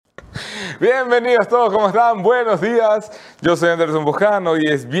Bienvenidos todos, ¿cómo están? Buenos días. Yo soy Anderson Bojano y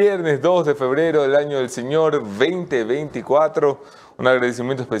es viernes 2 de febrero del año del Señor 2024. Un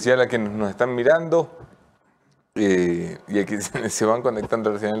agradecimiento especial a quienes nos están mirando y a quienes se van conectando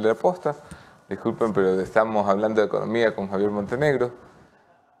al señal de la posta. Disculpen, pero estamos hablando de economía con Javier Montenegro.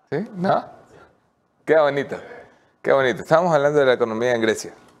 ¿Sí? ¿No? Qué bonito. Qué bonito. Estábamos hablando de la economía en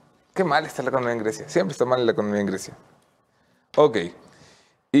Grecia. Qué mal está la economía en Grecia. Siempre está mal la economía en Grecia. Ok.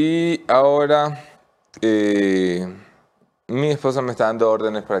 Y ahora mi esposa me está dando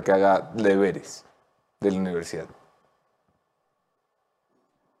órdenes para que haga deberes de la universidad.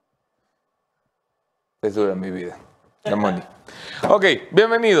 Es dura mi vida. La Moni. Ok,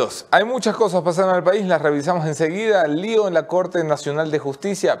 bienvenidos. Hay muchas cosas pasando en el país, las revisamos enseguida. Lío en la Corte Nacional de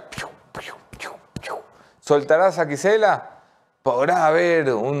Justicia. ¿Soltarás a Quisela? ¿Podrá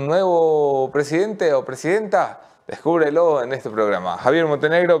haber un nuevo presidente o presidenta? Descúbrelo en este programa. Javier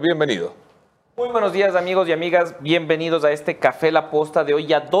Montenegro, bienvenido. Muy buenos días, amigos y amigas. Bienvenidos a este Café La Posta de hoy,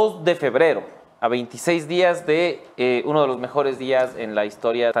 ya 2 de febrero, a 26 días de uno de los mejores días en la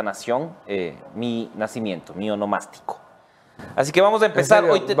historia de esta nación, mi nacimiento, mi onomástico. Así que vamos a empezar.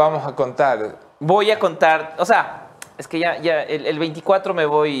 Hoy vamos a contar. Voy a contar, o sea, es que ya el 24 me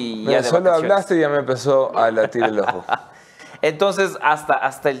voy ya de solo vacaciones. Hablaste y ya me empezó a latir el ojo. Entonces,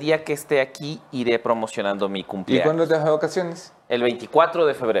 hasta el día que esté aquí, iré promocionando mi cumpleaños. ¿Y cuándo te vas de vacaciones? El 24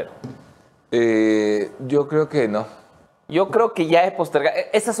 de febrero. Yo creo que no. Yo creo que ya he postergado.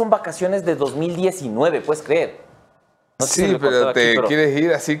 Esas son vacaciones de 2019, ¿puedes creer? No sé Sí, si pero te quieres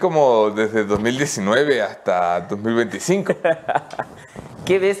ir así como desde 2019 hasta 2025.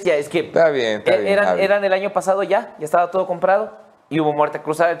 Qué bestia, es que Está bien, eran el año pasado ya estaba todo comprado y hubo muerte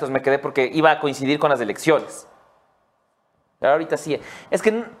cruzada, entonces me quedé porque iba a coincidir con las elecciones. Pero ahorita sí, es que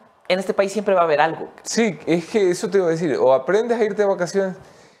en este país siempre va a haber algo. Sí, es que eso te iba a decir, o aprendes a irte de vacaciones.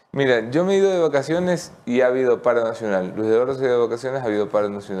 Mira, yo me he ido de vacaciones y ha habido paro nacional. Luis Eduardo se ha ido de vacaciones, ha habido paro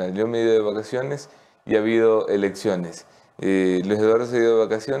nacional. Yo me he ido de vacaciones y ha habido elecciones. Luis Eduardo se ha ido de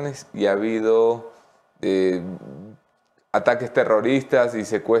vacaciones y ha habido ataques terroristas y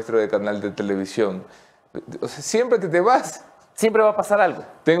secuestro de canal de televisión. O sea, siempre que te vas, siempre va a pasar algo.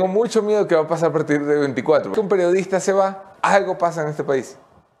 Tengo mucho miedo que va a pasar a partir del 24. Si un periodista se va, algo pasa en este país.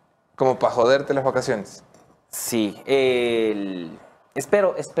 Como para joderte las vacaciones. Sí,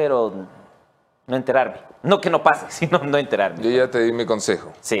 espero no enterarme. No que no pase, sino no enterarme. Yo ya te di mi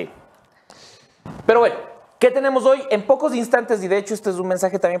consejo. Sí. Pero bueno, ¿qué tenemos hoy? En pocos instantes, y de hecho este es un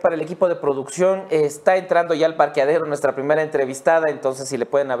mensaje también para el equipo de producción, está entrando ya al parqueadero nuestra primera entrevistada, entonces si le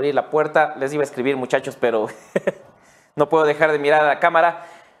pueden abrir la puerta, les iba a escribir muchachos, pero no puedo dejar de mirar a la cámara.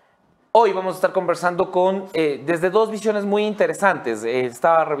 Hoy vamos a estar conversando desde dos visiones muy interesantes.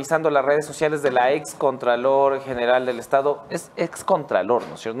 Estaba revisando las redes sociales de la ex Contralor General del Estado. Es ex Contralor,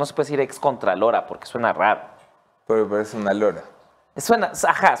 ¿no es cierto? No se puede decir ex Contralora porque suena raro. Pero parece una lora. Suena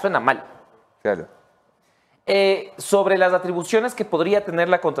mal. Claro. Sobre las atribuciones que podría tener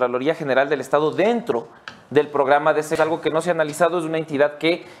la Contraloría General del Estado dentro del programa de algo que no se ha analizado. Es una entidad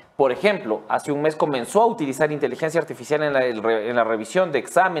que, por ejemplo, hace un mes comenzó a utilizar inteligencia artificial en la revisión de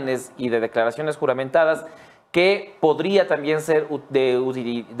exámenes y de declaraciones juramentadas, que podría también ser de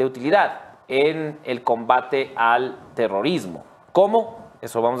utilidad en el combate al terrorismo. ¿Cómo?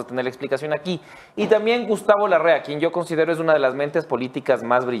 Eso vamos a tener la explicación aquí. Y también Gustavo Larrea, quien yo considero es una de las mentes políticas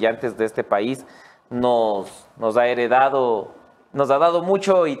más brillantes de este país, nos ha dado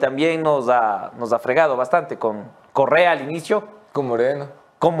mucho y también nos ha fregado bastante con Correa al inicio. Con Moreno.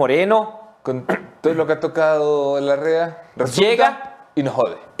 Con Moreno. Con todo lo que ha tocado Larrea. Llega y nos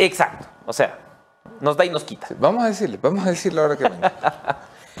jode. Exacto. O sea, nos da y nos quita. Sí, vamos a decirle ahora que venga.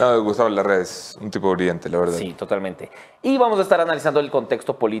 No, Gustavo Larrea es un tipo brillante, la verdad. Sí, totalmente. Y vamos a estar analizando el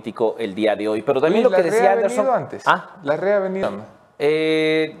contexto político el día de hoy. Pero también lo que decía Anderson. ¿Larrea ha venido antes? ¿Larrea ha venido?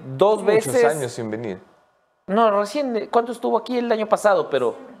 2 veces. Muchos años sin venir. No, recién, ¿cuánto estuvo aquí el año pasado?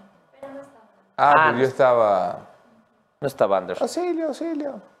 Pero pero yo estaba... No estaba Anderson. Auxilio. Sí,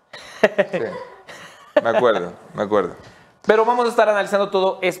 me acuerdo. Pero vamos a estar analizando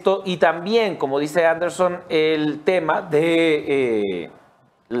todo esto y también, como dice Anderson, el tema de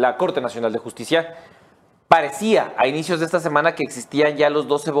la Corte Nacional de Justicia. Parecía a inicios de esta semana que existían ya los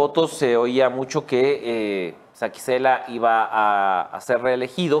 12 votos, se oía mucho que Quisela iba a ser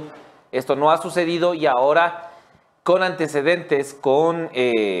reelegido. Esto no ha sucedido y ahora, con antecedentes, con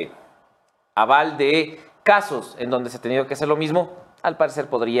aval de casos en donde se ha tenido que hacer lo mismo, al parecer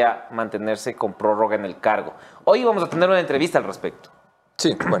podría mantenerse con prórroga en el cargo. Hoy vamos a tener una entrevista al respecto.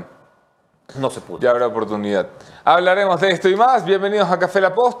 Sí, bueno. No se pudo. Ya habrá oportunidad. Hablaremos de esto y más. Bienvenidos a Café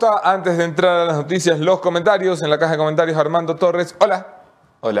La Posta. Antes de entrar a las noticias, los comentarios. En la caja de comentarios, Armando Torres. Hola.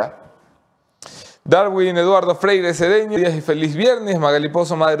 Hola. Darwin Eduardo Freire Cedeño, días y feliz viernes. Magali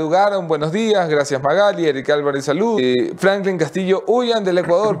Pozo madrugaron, buenos días, gracias Magali. Erika Álvarez, salud. Franklin Castillo, huyan del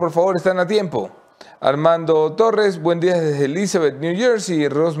Ecuador, por favor, están a tiempo. Armando Torres, buen día desde Elizabeth, New Jersey.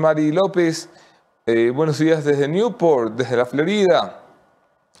 Rosemary López, buenos días desde Newport, desde la Florida.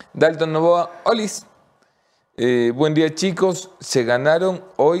 Dalton Noboa, olis. Buen día chicos, se ganaron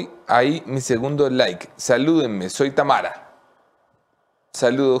hoy ahí mi segundo like. Salúdenme, soy Tamara.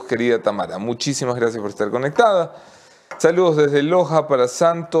 Saludos, querida Tamara. Muchísimas gracias por estar conectada. Saludos desde Loja para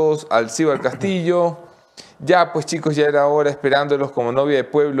Santos, Alcíbar Castillo. Ya, pues chicos, ya era hora esperándolos como novia de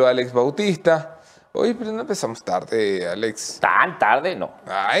pueblo, Alex Bautista. Oye, pero no empezamos tarde, Alex. ¿Tan tarde? No.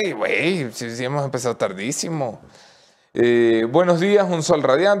 Ay, güey, sí hemos empezado tardísimo. Buenos días, un sol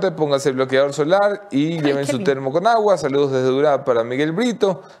radiante, póngase el bloqueador solar y lleven su termo con agua. Saludos desde Durán para Miguel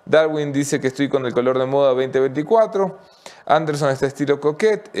Brito. Darwin dice que estoy con el color de moda 2024. Anderson está estilo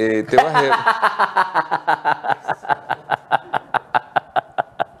coquette. Te vas de...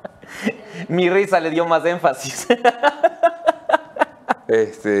 Mi risa le dio más énfasis.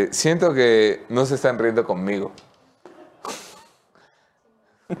 Siento que no se están riendo conmigo.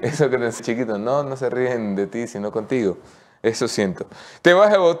 Eso que te chiquito, no se ríen de ti, sino contigo. Eso siento. ¿Te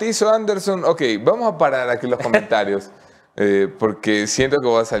vas de bautizo, Anderson? Ok, vamos a parar aquí los comentarios. Porque siento que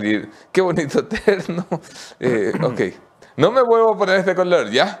va a salir. Qué bonito terno. Ok. No me vuelvo a poner este color,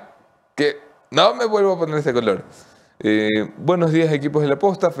 ¿ya? No me vuelvo a poner este color. Buenos días, equipos de la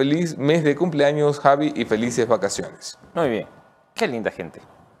posta. Feliz mes de cumpleaños, Javi, y felices vacaciones. Muy bien. Qué linda gente.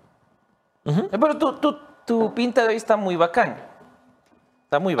 Pero tu pinta de hoy está muy bacán.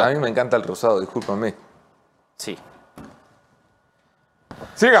 Está muy bacán. A mí me encanta el rosado, discúlpame. Sí.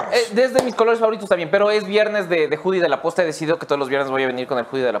 Sigamos. Desde mis colores favoritos también, pero es viernes de hoodie de la posta. He decidido que todos los viernes voy a venir con el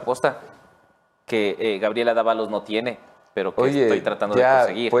hoodie de la posta, que Gabriela Dávalos no tiene, pero que estoy tratando de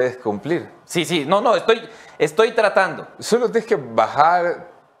conseguir. Puedes cumplir. Sí, no, estoy tratando. Solo tienes que bajar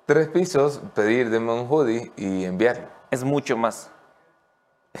 3 pisos, pedir deme un hoodie y enviarlo. Es mucho más.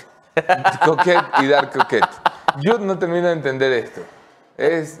 Coquette y dar coquette. Yo no termino de entender esto.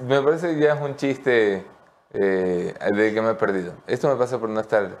 Me parece que ya es un chiste de que me he perdido. Esto me pasa por no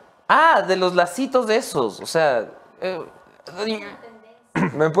estar... Ah, de los lacitos de esos. O sea...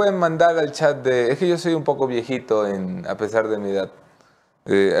 Me pueden mandar al chat de... Es que yo soy un poco viejito a pesar de mi edad.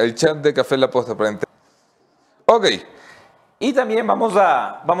 El chat de Café La Posta para entender. Ok. Y también vamos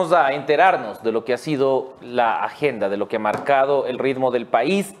a enterarnos de lo que ha sido la agenda, de lo que ha marcado el ritmo del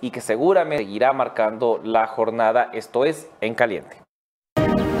país y que seguramente seguirá marcando la jornada. Esto es En Caliente.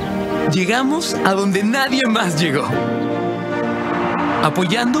 Llegamos a donde nadie más llegó.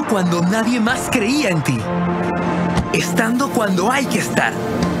 Apoyando cuando nadie más creía en ti. Estando cuando hay que estar.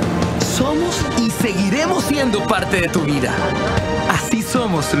 Somos y seguiremos siendo parte de tu vida. Así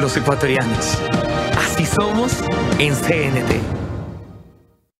somos los ecuatorianos. Así somos en CNT.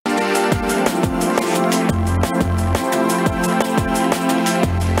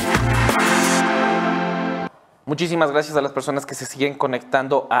 Muchísimas gracias a las personas que se siguen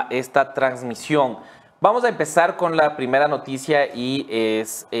conectando a esta transmisión. Vamos a empezar con la primera noticia y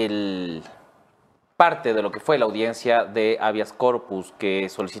es parte de lo que fue la audiencia de habeas corpus que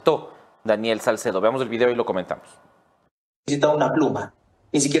solicitó Daniel Salcedo. Veamos el video y lo comentamos. Necesitaba una pluma.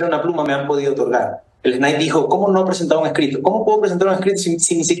 Ni siquiera una pluma me han podido otorgar. El SNAI dijo, ¿cómo no presentar un escrito? ¿Cómo puedo presentar un escrito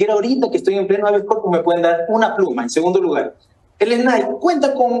si ni siquiera ahorita que estoy en pleno habeas corpus me pueden dar una pluma? En segundo lugar, el SNAI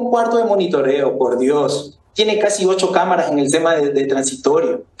cuenta con un cuarto de monitoreo, por Dios. Tiene casi 8 cámaras en el tema de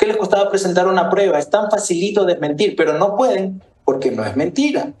transitorio. ¿Qué les costaba presentar una prueba? Es tan facilito desmentir, pero no pueden porque no es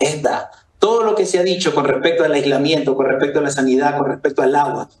mentira, es verdad. Todo lo que se ha dicho con respecto al aislamiento, con respecto a la sanidad, con respecto al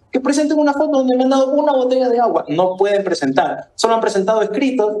agua, que presenten una foto donde me han dado una botella de agua. No pueden presentar. Solo han presentado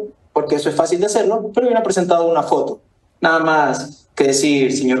escritos, porque eso es fácil de hacerlo, pero bien han presentado una foto. Nada más que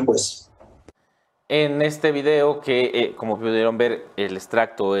decir, señor juez. En este video que, como pudieron ver, el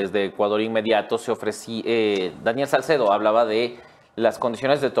extracto es de Ecuador Inmediato, Daniel Salcedo hablaba de las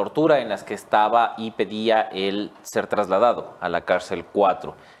condiciones de tortura en las que estaba y pedía el ser trasladado a la cárcel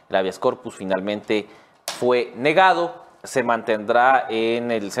 4. El habeas corpus finalmente fue negado, se mantendrá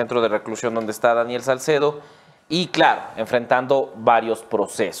en el centro de reclusión donde está Daniel Salcedo y, claro, enfrentando varios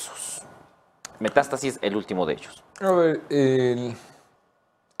procesos. Metástasis, el último de ellos. A ver,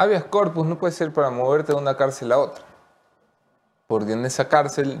 habeas corpus no puede ser para moverte de una cárcel a otra. Porque en esa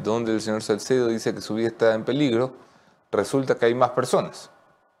cárcel, donde el señor Salcedo dice que su vida está en peligro, resulta que hay más personas.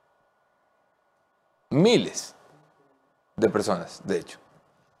 Miles de personas, de hecho.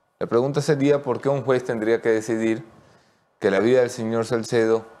 La pregunta sería por qué un juez tendría que decidir que la vida del señor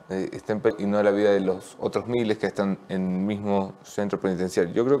Salcedo está en peligro y no la vida de los otros miles que están en el mismo centro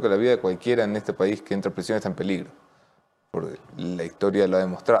penitenciario. Yo creo que la vida de cualquiera en este país que entra a prisión está en peligro, porque la historia lo ha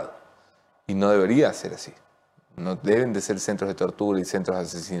demostrado. Y no debería ser así. No deben de ser centros de tortura y centros de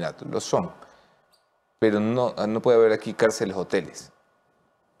asesinato. Lo son. Pero no puede haber aquí cárceles hoteles.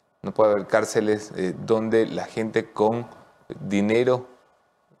 No puede haber cárceles donde la gente con dinero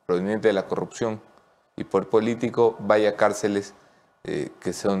proveniente de la corrupción y por político vaya a cárceles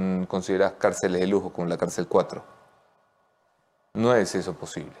que son consideradas cárceles de lujo, como la cárcel 4. No es eso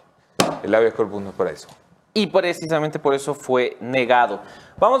posible. El habeas corpus no es para eso. Y precisamente por eso fue negado.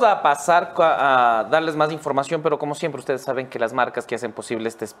 Vamos a pasar a darles más información, pero como siempre ustedes saben que las marcas que hacen posible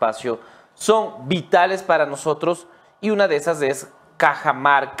este espacio son vitales para nosotros y una de esas es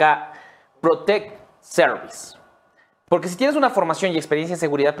Cajamarca Protect Service. Porque si tienes una formación y experiencia en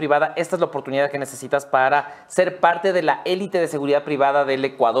seguridad privada, esta es la oportunidad que necesitas para ser parte de la élite de seguridad privada del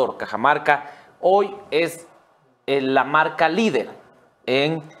Ecuador. Cajamarca hoy es la marca líder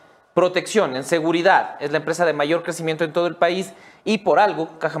en protección, en seguridad. Es la empresa de mayor crecimiento en todo el país y por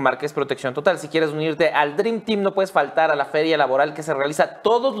algo Cajamarca es protección total. Si quieres unirte al Dream Team, no puedes faltar a la feria laboral que se realiza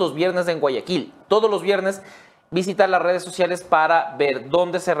todos los viernes en Guayaquil. Todos los viernes. Visitar las redes sociales para ver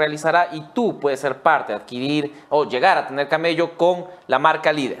dónde se realizará y tú puedes ser parte, adquirir o llegar a tener camello con la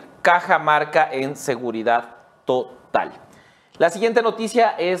marca líder. Cajamarca en seguridad total. La siguiente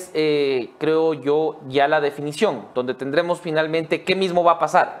noticia es, creo yo, ya la definición, donde tendremos finalmente qué mismo va a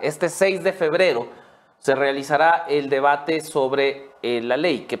pasar. Este 6 de febrero se realizará el debate sobre la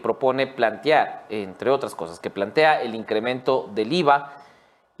ley que propone plantear, entre otras cosas, que plantea el incremento del IVA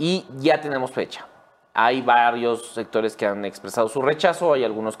y ya tenemos fecha. Hay varios sectores que han expresado su rechazo, hay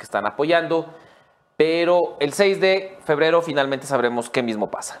algunos que están apoyando, pero el 6 de febrero finalmente sabremos qué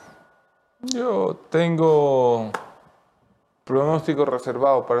mismo pasa. Yo tengo pronóstico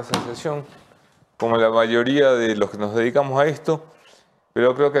reservado para esa sesión, como la mayoría de los que nos dedicamos a esto,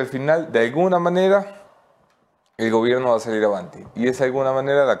 pero creo que al final, de alguna manera, el gobierno va a salir avante. Y esa de alguna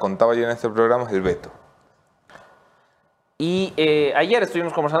manera, la contaba ya en este programa, es el veto. Y ayer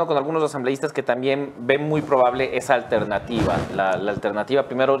estuvimos conversando con algunos asambleístas que también ven muy probable esa alternativa. La alternativa,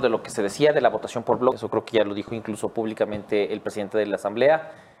 primero, de lo que se decía de la votación por bloque. Eso creo que ya lo dijo incluso públicamente el presidente de la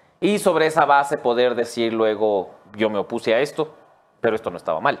Asamblea. Y sobre esa base poder decir luego, yo me opuse a esto, pero esto no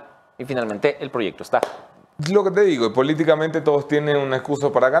estaba mal. Y finalmente el proyecto está. Lo que te digo, políticamente todos tienen una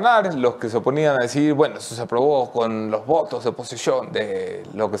excusa para ganar. Los que se oponían a decir, bueno, eso se aprobó con los votos de oposición, de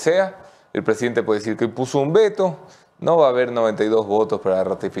lo que sea. El presidente puede decir que puso un veto. No va a haber 92 votos para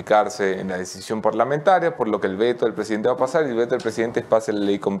ratificarse en la decisión parlamentaria, por lo que el veto del presidente va a pasar y el veto del presidente pase la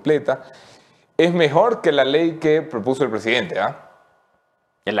ley completa. Es mejor que la ley que propuso el presidente, ¿ah?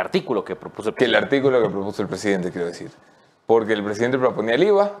 El artículo que propuso el Que el presidente. artículo que propuso el presidente, quiero decir. Porque el presidente proponía el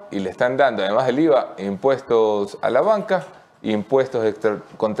IVA y le están dando, además del IVA, impuestos a la banca, impuestos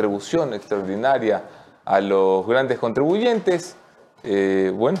contribución extraordinaria a los grandes contribuyentes.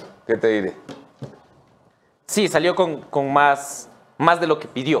 Bueno, ¿qué te diré? Sí, salió con más de lo que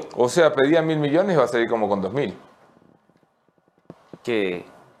pidió. O sea, pedía 1.000 millones y va a salir como con 2.000. Qué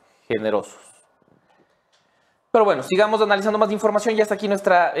generosos. Pero bueno, sigamos analizando más información. Ya está aquí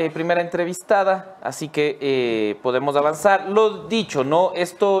nuestra primera entrevistada, así que podemos avanzar. Lo dicho, ¿no?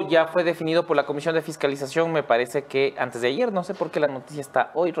 Esto ya fue definido por la Comisión de Fiscalización, me parece que antes de ayer. No sé por qué la noticia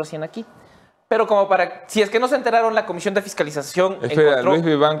está hoy recién aquí. Pero como para, si es que no se enteraron, la Comisión de Fiscalización Espera, Luis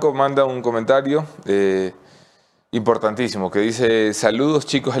Vivanco manda un comentario importantísimo que dice: saludos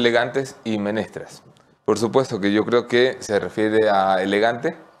chicos elegantes y menestras. Por supuesto que yo creo que se refiere a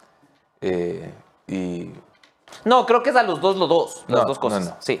elegante y... No, creo que es a los dos, las dos cosas.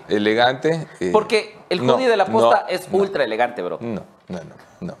 No. Sí. Elegante. Porque el hoodie de la posta es ultra elegante, bro.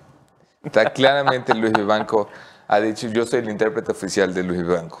 No. Está claramente Luis Vivanco ha dicho: yo soy el intérprete oficial de Luis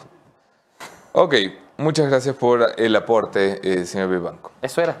Vivanco. Ok, muchas gracias por el aporte, señor Vivanco.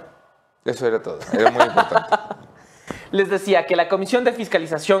 Eso era. Eso era todo, era muy importante. Les decía que la Comisión de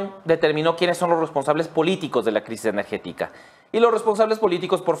Fiscalización determinó quiénes son los responsables políticos de la crisis energética. Y los responsables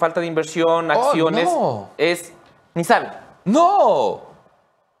políticos por falta de inversión, acciones, es... Ni saben. ¡No!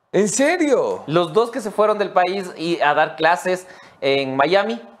 ¿En serio? Los dos que se fueron del país y a dar clases en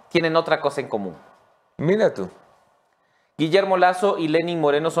Miami tienen otra cosa en común. Mira tú. Guillermo Lasso y Lenin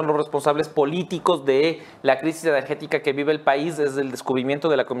Moreno son los responsables políticos de la crisis energética que vive el país desde el descubrimiento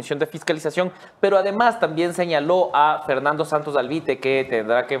de la Comisión de Fiscalización, pero además también señaló a Fernando Santos Alvite que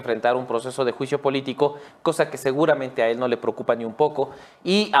tendrá que enfrentar un proceso de juicio político, cosa que seguramente a él no le preocupa ni un poco,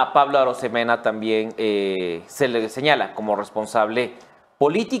 y a Pablo Arosemena también se le señala como responsable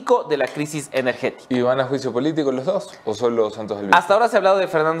político de la crisis energética. ¿Y van a juicio político los dos o solo Santos Alvite? Hasta ahora se ha hablado de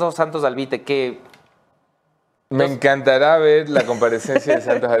Fernando Santos Alvite, que... Me encantará ver la comparecencia de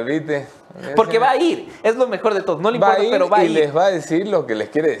Santos Alvite. Porque va a ir, es lo mejor de todo. No le importa, pero va a ir. Y les va a decir lo que les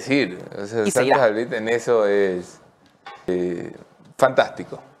quiere decir. O sea, Y Santos Alvite en eso es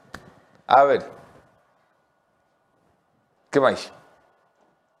fantástico. A ver. ¿Qué más?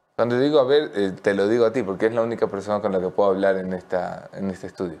 Cuando digo a ver, te lo digo a ti, porque es la única persona con la que puedo hablar en este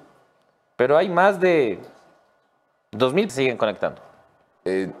estudio. Pero hay más de 2.000 que siguen conectando.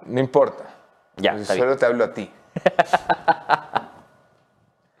 No importa. Ya, está Solo bien. te hablo a ti.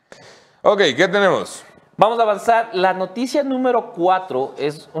 Ok, ¿qué tenemos? Vamos a avanzar. La noticia número 4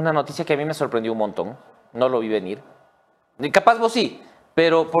 es una noticia que a mí me sorprendió un montón. No lo vi venir. Y capaz vos sí,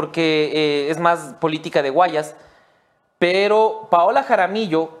 pero porque es más política de Guayas. Pero Paola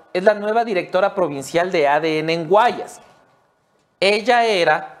Jaramillo es la nueva directora provincial de ADN en Guayas. Ella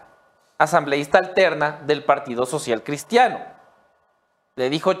era asambleísta alterna del Partido Social Cristiano. Le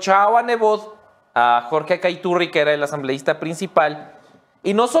dijo chao a Nebot, a Jorge Acaiturri, que era el asambleísta principal,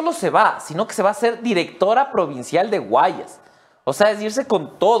 y no solo se va, sino que se va a ser directora provincial de Guayas. O sea, es irse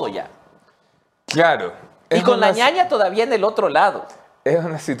con todo ya. Claro. Y con la ñaña todavía en el otro lado. Es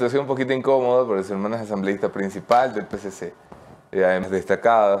una situación un poquito incómoda porque su hermana es asambleísta principal del PCC. Además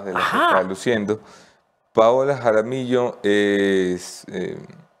destacadas de las que está luciendo. Paola Jaramillo es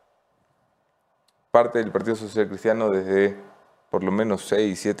parte del Partido Social Cristiano desde por lo menos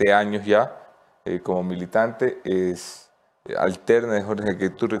 6, 7 años ya como militante. Es alterna de Jorge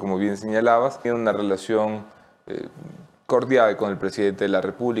Acaiturri, como bien señalabas. Tiene una relación cordial con el presidente de la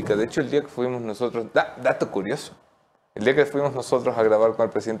República. De hecho, el día que fuimos nosotros, dato curioso, el día que fuimos nosotros a grabar con el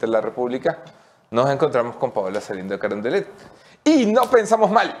presidente de la República, nos encontramos con Paola saliendo de Carondelet. Y no pensamos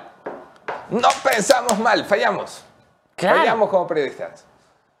mal. No pensamos mal, fallamos. Claro. Fallamos como periodistas.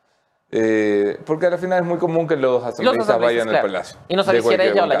 Porque al final es muy común que los asambleístas vayan al palacio. Y no sabes si era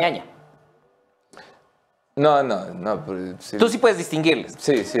ella o la ñaña. No. Sí, Tú sí puedes distinguirles.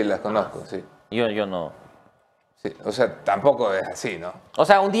 Sí, las conozco, sí. Yo no. Sí, o sea, tampoco es así, ¿no? O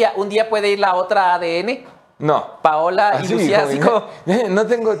sea, un día puede ir la otra ADN. No. Paola y Lucía, así como... No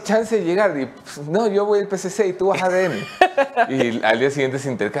tengo chance de llegar. Y, no, yo voy al PCC y tú vas a ADN. Y al día siguiente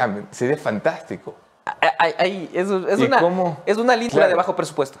se intercambian. Sería fantástico. Es una lícula de bajo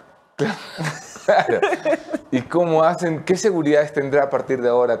presupuesto. Claro. ¿Y cómo hacen? ¿Qué seguridades tendrá a partir de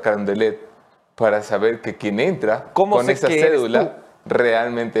ahora Carondelet para saber que quien entra con esa cédula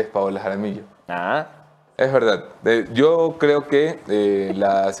realmente es Paola Jaramillo? Es verdad. Yo creo que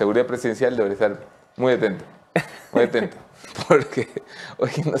la seguridad presidencial debería estar muy atenta. Muy atenta. Porque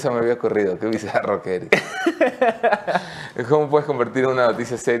hoy no se me había ocurrido. Qué bizarro que eres. ¿Cómo puedes convertir una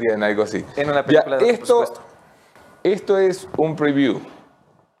noticia seria en algo así? En una película de presupuesto. Esto es un preview.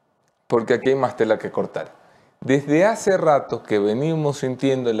 Porque aquí hay más tela que cortar. Desde hace rato que venimos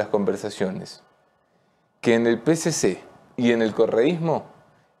sintiendo en las conversaciones que en el PCC y en el correísmo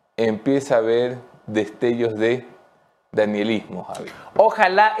empieza a haber destellos de danielismo, Javi.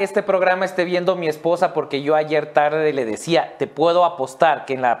 Ojalá este programa esté viendo mi esposa, porque yo ayer tarde le decía, te puedo apostar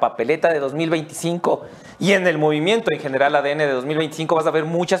que en la papeleta de 2025 y en el movimiento en general ADN de 2025 vas a ver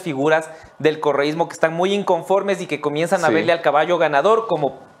muchas figuras del correísmo que están muy inconformes y que comienzan a verle al caballo ganador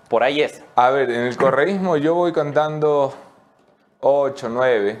como por ahí es. A ver, en el correísmo yo voy contando 8,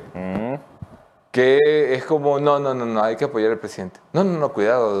 9, que es como, no, hay que apoyar al presidente. No,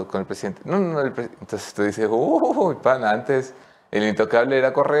 cuidado con el presidente. Entonces tú dices, uy, pana, antes el intocable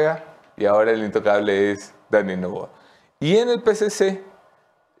era Correa y ahora el intocable es Daniel Noboa. Y en el PCC,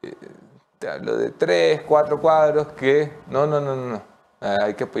 te hablo de 3, 4 cuadros que, no,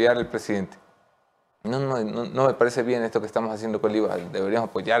 hay que apoyar al presidente. No me parece bien esto que estamos haciendo con Oliva, deberíamos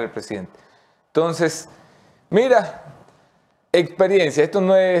apoyar al presidente. Entonces, mira, experiencia, esto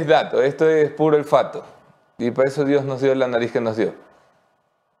no es dato, esto es puro olfato. Y para eso Dios nos dio la nariz que nos dio.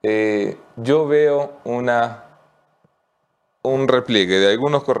 Yo veo un repliegue de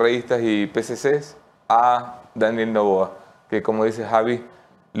algunos correístas y PCCs a Daniel Noboa, que como dice Javi,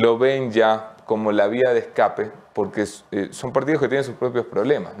 lo ven ya como la vía de escape, porque son partidos que tienen sus propios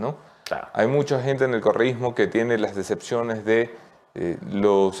problemas, ¿no? Claro. Hay mucha gente en el correísmo que tiene las decepciones de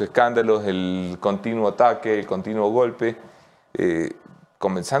los escándalos, el continuo ataque, el continuo golpe,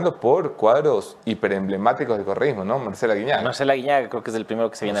 comenzando por cuadros hiperemblemáticos del correísmo, ¿no? Marcela Guiñaga. Marcela Guiñaga creo que es el primero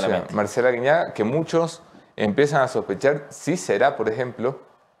que se viene a la mente. Marcela Guiñaga, que muchos empiezan a sospechar si será, por ejemplo,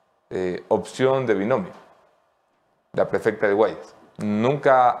 opción de binomio, la prefecta de Guayas.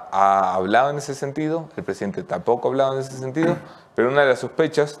 Nunca ha hablado en ese sentido, el presidente tampoco ha hablado en ese sentido, pero una de las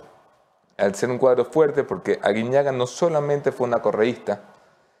sospechas, al ser un cuadro fuerte, porque Aguiñaga no solamente fue una correísta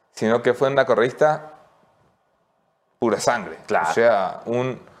sino que fue una correísta pura sangre. Claro. O sea,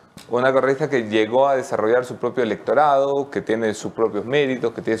 una correísta que llegó a desarrollar su propio electorado, que tiene sus propios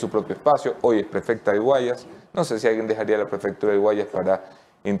méritos, que tiene su propio espacio. Hoy es prefecta de Guayas. No sé si alguien dejaría la prefectura de Guayas para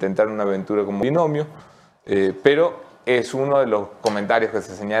intentar una aventura como binomio, pero es uno de los comentarios que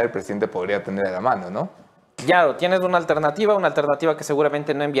se señala el presidente podría tener a la mano, ¿no? Claro, tienes una alternativa que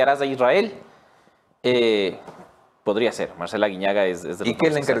seguramente no enviarás a Israel. Podría ser. Marcela Guiñaga es de los ¿Y qué le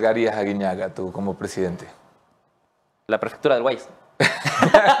nombres encargarías a Guiñaga tú como presidente? La prefectura del Guayas.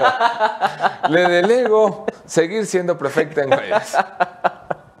 Le delego seguir siendo prefecta en Cuáles.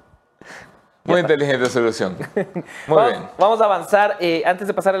 Muy inteligente solución. Muy bien. Vamos a avanzar. Antes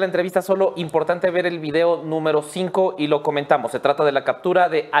de pasar a la entrevista, solo importante ver el video número 5 y lo comentamos. Se trata de la captura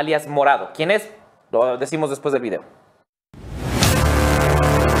de alias Morado. ¿Quién es? Lo decimos después del video.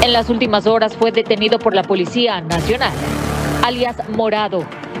 En las últimas horas fue detenido por la Policía Nacional, alias Morado,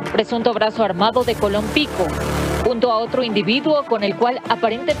 presunto brazo armado de Colón Pico, junto a otro individuo con el cual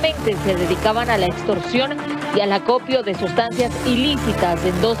aparentemente se dedicaban a la extorsión y al acopio de sustancias ilícitas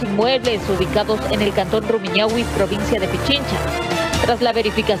en 2 inmuebles ubicados en el cantón Rumiñahui, provincia de Pichincha. Tras la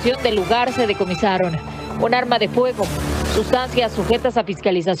verificación del lugar se decomisaron un arma de fuego, sustancias sujetas a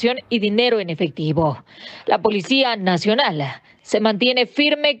fiscalización y dinero en efectivo. La Policía Nacional se mantiene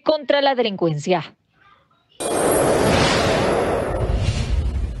firme contra la delincuencia.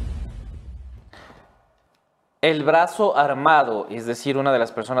 El brazo armado, es decir, una de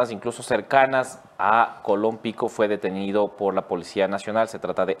las personas incluso cercanas a Colón Pico, fue detenido por la Policía Nacional. Se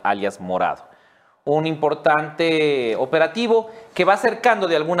trata de alias Morado. Un importante operativo que va acercando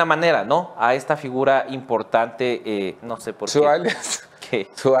de alguna manera, ¿no?, a esta figura importante, no sé por qué. Su alias, ¿Qué?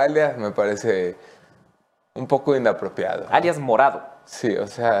 su alias me parece un poco inapropiado, ¿no? Alias Morado. Sí, o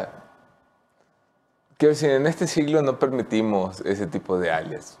sea, quiero decir, en este siglo no permitimos ese tipo de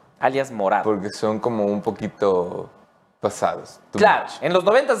alias, Alias Morado. porque son como un poquito pasados. Claro, en los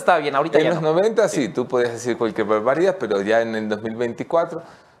 90 estaba bien, ahorita En ya los no. 90 sí, tú podías decir cualquier barbaridad, pero ya en el 2024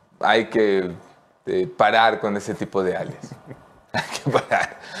 hay que parar con ese tipo de alias. Hay que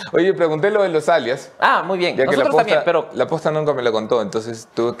parar. Oye, pregunté lo de los alias. Ah, muy bien. Ya que Nosotros también, pero... La posta nunca me lo contó, entonces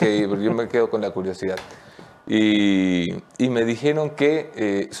tuve que ir, porque yo me quedo con la curiosidad. Y me dijeron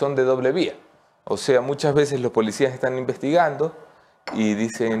que son de doble vía. O sea, muchas veces los policías están investigando y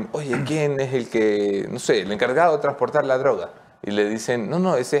dicen, oye, ¿quién es el que, no sé, el encargado de transportar la droga? Y le dicen,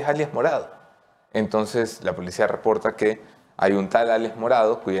 no, ese es alias Morado. Entonces la policía reporta que hay un tal alias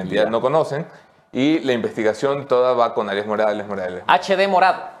Morado cuya identidad no conocen y la investigación toda va con alias Morado, alias Morado, alias Morado. HD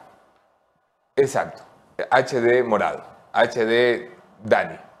Morado. Exacto. HD Morado. HD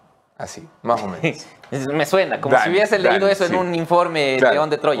Dani. Así, más o menos. Me suena, como Dani, si hubiese leído Dani, eso sí. en un informe Claro, León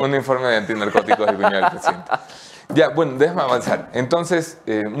de Troya. Un informe de antinarcóticos del cuñado del presidente. Ya, bueno, déjame avanzar. Entonces,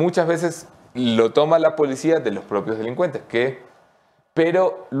 muchas veces lo toma la policía de los propios delincuentes,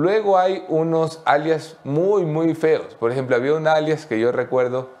 pero luego hay unos alias muy, muy feos. Por ejemplo, había un alias que yo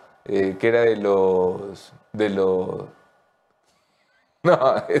recuerdo que era de los... No,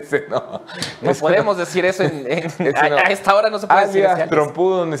 ese no. No Ese podemos decir eso Ese no. a esta hora no se puede decir ese alias alias.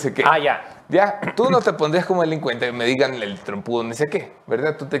 trompudo, no sé qué. Ah, ya. Ya, tú no te pondrías como delincuente que me digan el trompudo, no sé qué,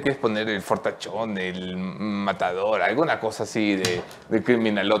 ¿verdad? Tú te quieres poner el fortachón, el matador, alguna cosa así de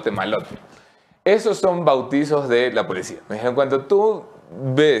criminalote malote. Esos son bautizos de la policía. Me dijeron, cuando tú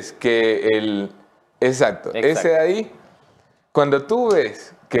ves que el... Exacto, ese de ahí, cuando tú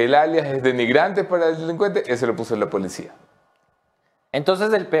ves que el alias es denigrante para el delincuente, ese lo puso la policía.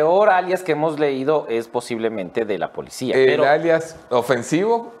 Entonces, el peor alias que hemos leído es posiblemente de la policía. El alias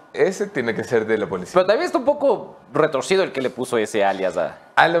ofensivo, ese tiene que ser de la policía. Pero también está un poco retorcido el que le puso ese alias a...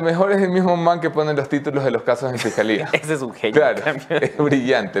 A lo mejor es el mismo man que pone los títulos de los casos en fiscalía. Ese es un genio. Claro, es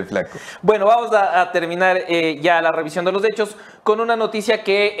brillante el flaco. Bueno, vamos a terminar ya la revisión de los hechos con una noticia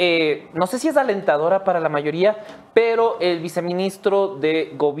que no sé si es alentadora para la mayoría, pero el viceministro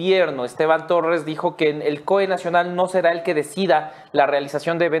de Gobierno, Esteban Torres, dijo que el COE Nacional no será el que decida la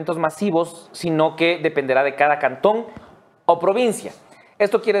realización de eventos masivos, sino que dependerá de cada cantón o provincia.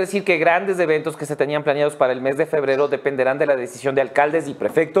 Esto quiere decir que grandes eventos que se tenían planeados para el mes de febrero dependerán de la decisión de alcaldes y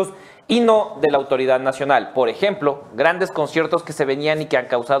prefectos y no de la autoridad nacional. Por ejemplo, grandes conciertos que se venían y que han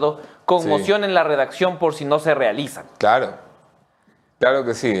causado conmoción en la redacción por si no se realizan. Claro, claro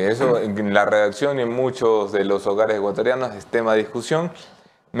que sí. Eso en la redacción y en muchos de los hogares ecuatorianos es tema de discusión.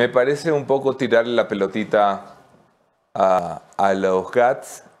 Me parece un poco tirarle la pelotita a los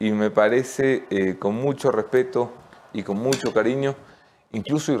GATS y me parece con mucho respeto y con mucho cariño,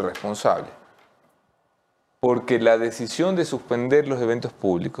 incluso irresponsable, porque la decisión de suspender los eventos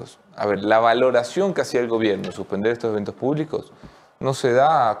públicos, a ver, la valoración que hacía el gobierno de suspender estos eventos públicos no se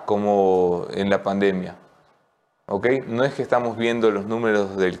da como en la pandemia. ¿Ok? No es que estamos viendo los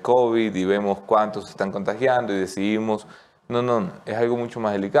números del COVID y vemos cuántos se están contagiando y decidimos. No, no, no. Es algo mucho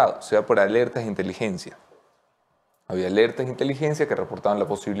más delicado. Se da por alertas de inteligencia. Había alertas de inteligencia que reportaban la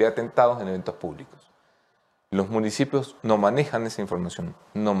posibilidad de atentados en eventos públicos. Los municipios no manejan esa información,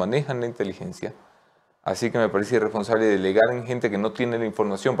 no manejan la inteligencia. Así que me parece irresponsable delegar en gente que no tiene la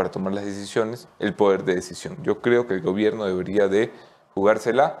información para tomar las decisiones el poder de decisión. Yo creo que el gobierno debería de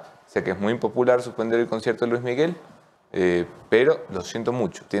jugársela. Sé que es muy impopular suspender el concierto de Luis Miguel, pero lo siento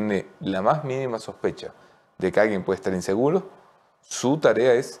mucho. Tiene la más mínima sospecha de que alguien puede estar inseguro. Su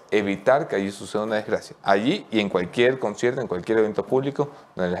tarea es evitar que allí suceda una desgracia. Allí y en cualquier concierto, en cualquier evento público,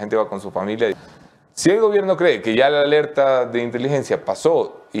 donde la gente va con su familia. Si el gobierno cree que ya la alerta de inteligencia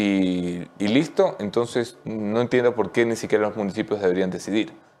pasó y listo, entonces no entiendo por qué ni siquiera los municipios deberían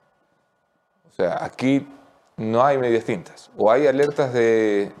decidir. O sea, aquí no hay medias tintas. O hay alertas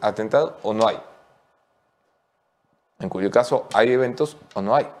de atentado o no hay. En cuyo caso hay eventos o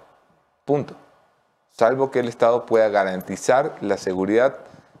no hay. Punto. Salvo que el Estado pueda garantizar la seguridad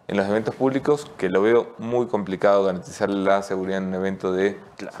en los eventos públicos, que lo veo muy complicado garantizar la seguridad en un evento de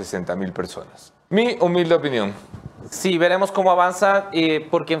 60.000 personas. Mi humilde opinión. Sí, veremos cómo avanza,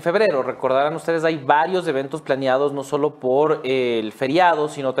 porque en febrero, recordarán ustedes, hay varios eventos planeados, no solo por el feriado,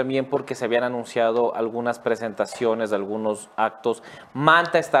 sino también porque se habían anunciado algunas presentaciones de algunos actos.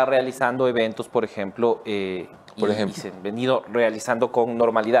 Manta está realizando eventos, por ejemplo, y se han venido realizando con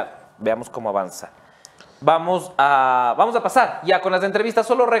normalidad. Veamos cómo avanza. Vamos a pasar ya con las entrevistas.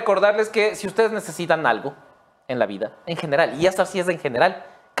 Solo recordarles que si ustedes necesitan algo en la vida, en general, y esto así es en general,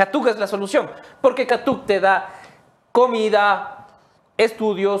 Catuk es la solución, porque Catuk te da comida,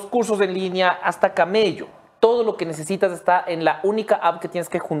 estudios, cursos en línea, hasta camello. Todo lo que necesitas está en la única app que tienes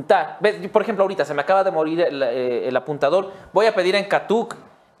que juntar. ¿Ves? Por ejemplo, ahorita se me acaba de morir el apuntador. Voy a pedir en Catuk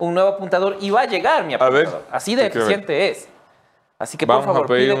un nuevo apuntador y va a llegar mi apuntador. A ver, así de eficiente es. Así que, por favor,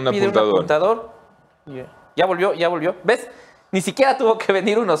 pide un apuntador. Ya volvió. ¿Ves? Ni siquiera tuvo que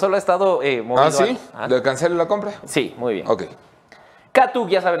venir uno, solo ha estado movido. ¿Ah, sí? ¿Le cancelo la compra? Sí, muy bien. Ok. Catuk,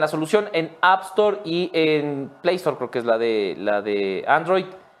 ya saben, la solución en App Store y en Play Store, creo que es la de Android.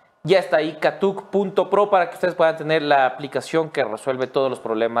 Ya está ahí, catuk.pro, para que ustedes puedan tener la aplicación que resuelve todos los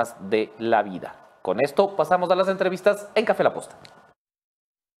problemas de la vida. Con esto pasamos a las entrevistas en Café La Posta.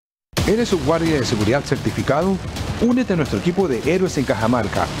 ¿Eres un guardia de seguridad certificado? Únete a nuestro equipo de héroes en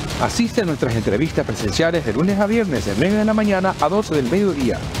Cajamarca. Asiste a nuestras entrevistas presenciales de lunes a viernes de 9 de la mañana a 12 del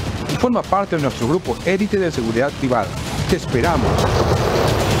mediodía. Y forma parte de nuestro grupo élite de seguridad privada. ¡Te esperamos!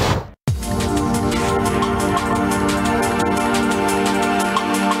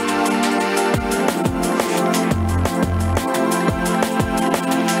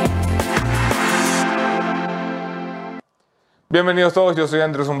 Bienvenidos todos, yo soy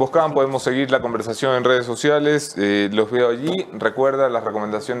Andrés Boscán. Podemos seguir la conversación en redes sociales. Los veo allí. Recuerda las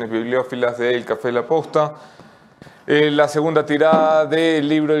recomendaciones bibliófilas del Café La Posta. La segunda tirada del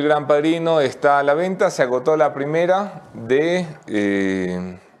libro El Gran Padrino está a la venta. Se agotó la primera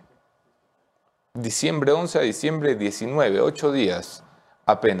de diciembre 11 a diciembre 19, 8 días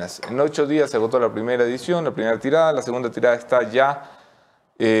apenas. En 8 días se agotó la primera edición, la primera tirada. La segunda tirada está ya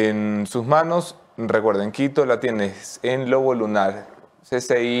en sus manos. Recuerden, Quito la tienes en Lobo Lunar,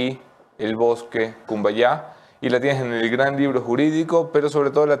 CCI, El Bosque, Cumbayá, y la tienes en el Gran Libro Jurídico, pero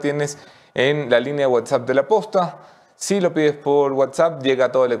sobre todo la tienes en la línea de WhatsApp de La Posta. Si lo pides por WhatsApp, llega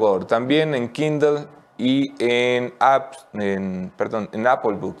a todo el Ecuador. También en Kindle y en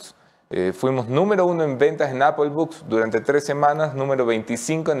Apple Books. Fuimos número 1 en ventas en Apple Books durante 3 semanas, número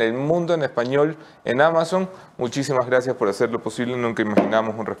 25 en el mundo en español en Amazon. Muchísimas gracias por hacerlo posible, nunca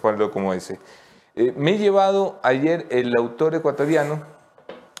imaginamos un respaldo como ese. Me he llevado ayer el autor ecuatoriano,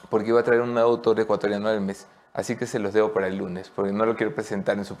 porque iba a traer un nuevo autor ecuatoriano al mes, así que se los debo para el lunes, porque no lo quiero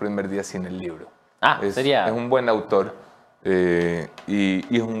presentar en su primer día sin el libro. Es un buen autor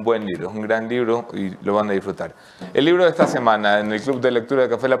y es un buen libro, es un gran libro y lo van a disfrutar. El libro de esta semana en el Club de Lectura de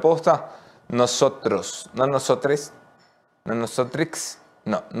Café La Posta, Nosotros, no Nosotres, no Nosotrix,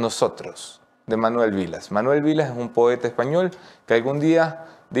 no, Nosotros, de Manuel Vilas. Manuel Vilas es un poeta español que algún día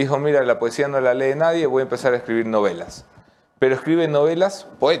dijo, mira, la poesía no la lee nadie, voy a empezar a escribir novelas. Pero escribe novelas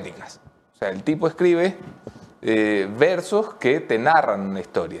poéticas. O sea, el tipo escribe versos que te narran una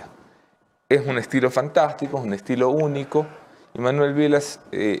historia. Es un estilo fantástico, es un estilo único. Y Manuel Vilas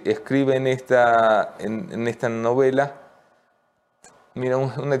escribe en esta novela, mira,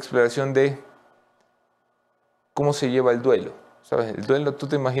 una exploración de cómo se lleva el duelo. ¿Sabes? El duelo, tú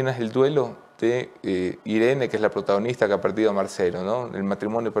te imaginas el duelo de Irene, que es la protagonista que ha perdido a Marcelo, ¿no? El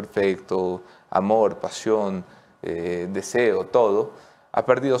matrimonio perfecto, amor, pasión, deseo, todo, ha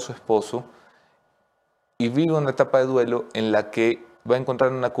perdido a su esposo y vive una etapa de duelo en la que va a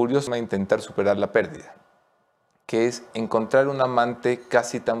encontrar una curiosa forma de intentar superar la pérdida, que es encontrar un amante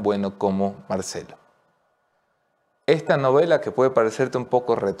casi tan bueno como Marcelo. Esta novela, que puede parecerte un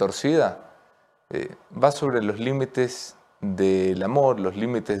poco retorcida, va sobre los límites del amor, los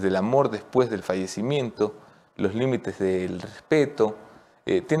límites del amor después del fallecimiento, los límites del respeto.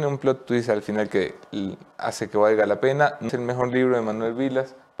 Tiene un plot twist al final que hace que valga la pena. No es el mejor libro de Manuel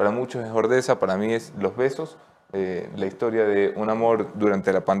Vilas, para muchos es Ordeza, para mí es Los besos, la historia de un amor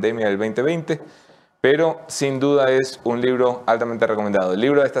durante la pandemia del 2020, pero sin duda es un libro altamente recomendado. El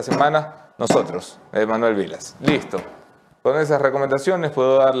libro de esta semana, Nosotros, de Manuel Vilas. Listo. Con esas recomendaciones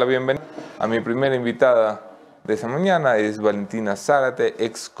puedo dar la bienvenida a mi primera invitada de esta mañana. Es Valentina Zárate,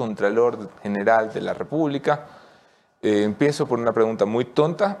 ex Contralor General de la República. Empiezo por una pregunta muy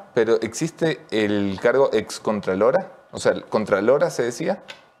tonta, pero ¿existe el cargo ex Contralora? O sea, ¿Contralora se decía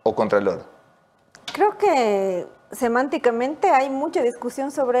o Contralor? Creo que semánticamente hay mucha discusión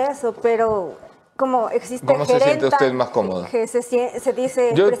sobre eso, pero como existe ¿Cómo gerenta, se siente usted más cómodo? Que se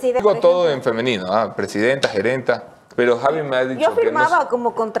dice Yo presidente. digo todo en femenino, presidenta, gerenta, pero Javi me ha dicho Yo firmaba que no...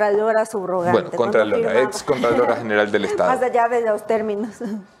 como contralora subrogante. Bueno, Contralora, ex Contralora General del Estado. Más allá de los términos.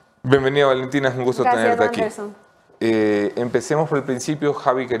 Bienvenida, Valentina, es un gusto tenerte aquí. Anderson. Empecemos por el principio.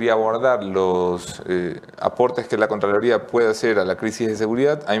 Javi quería abordar los aportes que la Contraloría puede hacer a la crisis de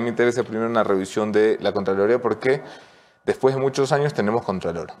seguridad. A mí me interesa primero una revisión de la Contraloría porque después de muchos años tenemos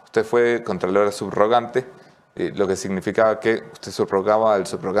Contralora. Usted fue Contralora subrogante, lo que significaba que usted subrogaba al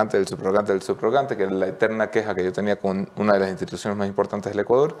subrogante del subrogante del subrogante, que era la eterna queja que yo tenía con una de las instituciones más importantes del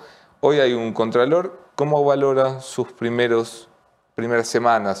Ecuador. Hoy hay un Contralor. ¿Cómo valora sus primeras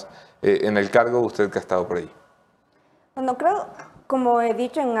semanas en el cargo, usted que ha estado por ahí? Bueno, creo, como he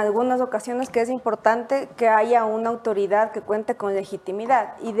dicho en algunas ocasiones, que es importante que haya una autoridad que cuente con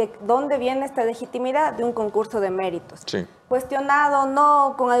legitimidad. ¿Y de dónde viene esta legitimidad? De un concurso de méritos. Sí. Cuestionado,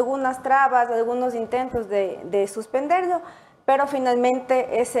 no, con algunas trabas, algunos intentos de suspenderlo, pero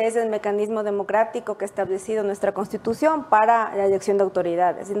finalmente ese es el mecanismo democrático que ha establecido nuestra Constitución para la elección de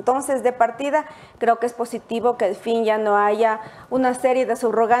autoridades. Entonces, de partida, creo que es positivo que al fin ya no haya una serie de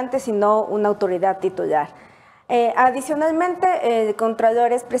subrogantes, sino una autoridad titular. Adicionalmente, el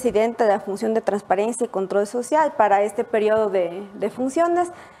Contralor es presidente de la Función de Transparencia y Control Social para este periodo de funciones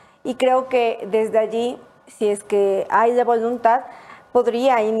y creo que desde allí, si es que hay la voluntad,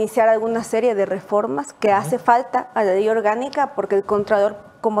 podría iniciar alguna serie de reformas que hace falta a la ley orgánica porque el Contralor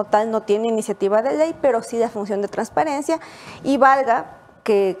como tal no tiene iniciativa de ley, pero sí la función de transparencia y valga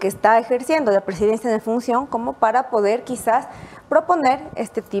que está ejerciendo la presidencia de función como para poder quizás proponer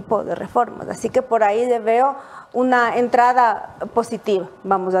este tipo de reformas. Así que por ahí le veo una entrada positiva,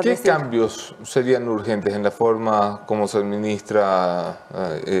 vamos a decir. ¿Qué cambios serían urgentes en la forma como se administra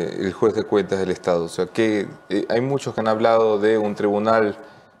el juez de cuentas del Estado? O sea, que hay muchos que han hablado de un tribunal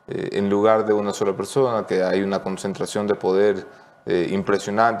en lugar de una sola persona, que hay una concentración de poder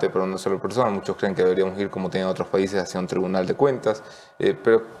impresionante para una sola persona. Muchos creen que deberíamos ir, como tienen otros países, hacia un tribunal de cuentas.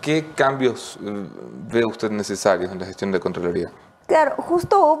 Pero, ¿qué cambios ve usted necesarios en la gestión de Contraloría? Claro,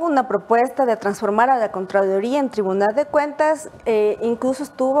 justo hubo una propuesta de transformar a la Contraloría en Tribunal de Cuentas, incluso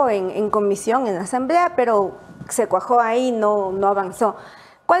estuvo en comisión, en la Asamblea, pero se cuajó ahí, no avanzó.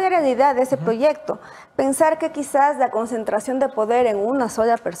 ¿Cuál era la idea de ese proyecto? Pensar que quizás la concentración de poder en una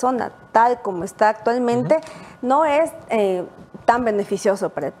sola persona, tal como está actualmente, no es tan beneficioso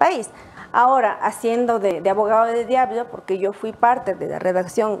para el país. Ahora, haciendo de abogado del diablo, porque yo fui parte de la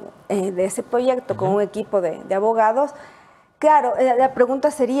redacción de ese proyecto con un equipo de abogados, claro, la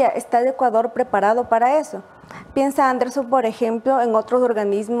pregunta sería, ¿está el Ecuador preparado para eso? Piensa Anderson, por ejemplo, en otros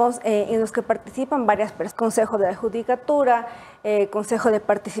organismos en los que participan varias personas, Consejo de la Judicatura, Consejo de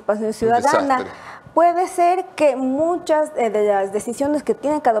Participación Ciudadana. Puede ser que muchas de las decisiones que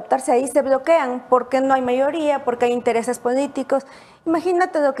tienen que adoptarse ahí se bloquean porque no hay mayoría, porque hay intereses políticos.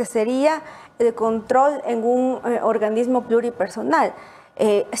 Imagínate lo que sería el control en un organismo pluripersonal.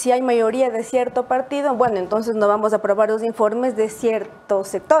 Si hay mayoría de cierto partido, bueno, entonces no vamos a aprobar los informes de ciertos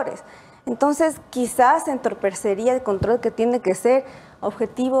sectores. Entonces, quizás entorpecería el control que tiene que ser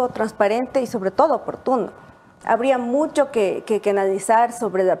objetivo, transparente y sobre todo oportuno. Habría mucho que analizar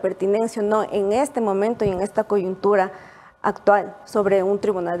sobre la pertinencia o no en este momento y en esta coyuntura actual sobre un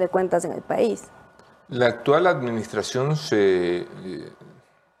tribunal de cuentas en el país. La actual administración se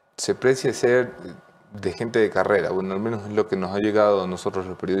precia ser de gente de carrera, bueno, al menos es lo que nos ha llegado a nosotros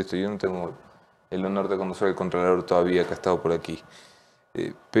los periodistas. Yo no tengo el honor de conocer al Contralor todavía que ha estado por aquí.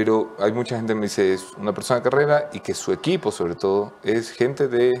 Pero hay mucha gente que me dice es una persona de carrera y que su equipo, sobre todo, es gente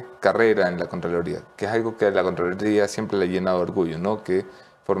de carrera en la Contraloría, que es algo que a la Contraloría siempre le ha llenado de orgullo, ¿no? Que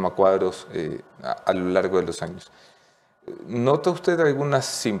forma cuadros a lo largo de los años. ¿Nota usted alguna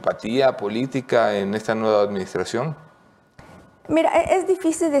simpatía política en esta nueva administración? Mira, es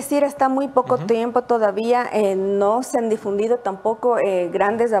difícil decir, está muy poco tiempo todavía, no se han difundido tampoco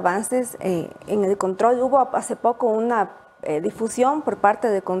grandes avances en el control. Hubo hace poco una difusión por parte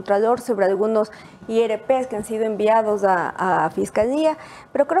del Contralor sobre algunos IRPs que han sido enviados a Fiscalía,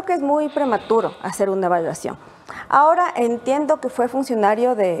 pero creo que es muy prematuro hacer una evaluación. Ahora entiendo que fue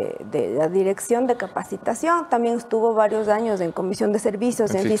funcionario de la Dirección de Capacitación, también estuvo varios años en Comisión de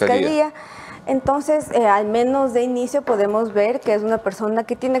Servicios en Fiscalía. Entonces, al menos de inicio podemos ver que es una persona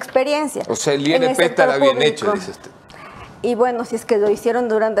que tiene experiencia. O sea, el IRP estará bien hecho, dice usted. Y bueno, si es que lo hicieron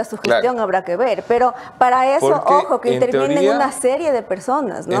durante su gestión, claro, habrá que ver. Pero para eso, porque ojo, que intervienen una serie de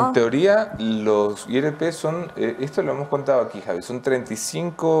personas, ¿no? En teoría, los IRP son, esto lo hemos contado aquí, Javi, son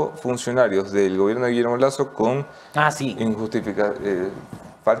 35 funcionarios del gobierno de Guillermo Lasso con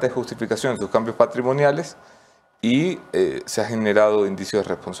falta de justificación en sus cambios patrimoniales y se ha generado indicios de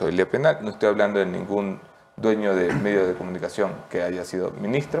responsabilidad penal. No estoy hablando de ningún dueño de medio de comunicación que haya sido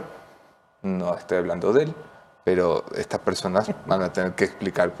ministro, no estoy hablando de él. Pero estas personas van a tener que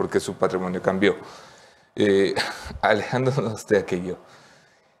explicar por qué su patrimonio cambió. Alejándonos de aquello,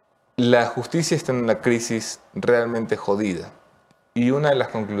 la justicia está en una crisis realmente jodida. Y una de las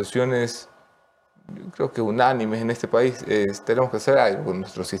conclusiones, yo creo que unánimes en este país, es tenemos que hacer algo con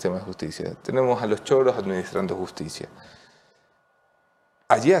nuestro sistema de justicia. Tenemos a los choros administrando justicia.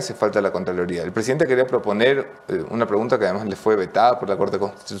 Allí hace falta la Contraloría. El presidente quería proponer una pregunta que además le fue vetada por la Corte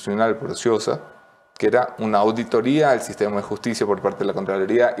Constitucional por ociosa, que era una auditoría al sistema de justicia por parte de la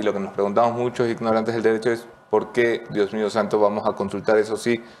Contraloría, y lo que nos preguntamos muchos ignorantes del derecho es ¿por qué, Dios mío santo, vamos a consultar eso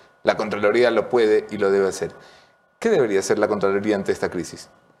si la Contraloría lo puede y lo debe hacer? ¿Qué debería hacer la Contraloría ante esta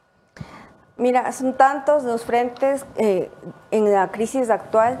crisis? Mira, son tantos los frentes en la crisis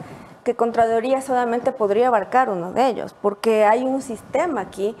actual que Contraloría solamente podría abarcar uno de ellos, porque hay un sistema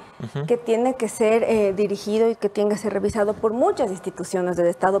aquí que tiene que ser dirigido y que tiene que ser revisado por muchas instituciones del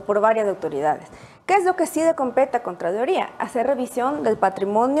Estado, por varias autoridades. ¿Qué es lo que sí le compete a Contraloría? Hacer revisión del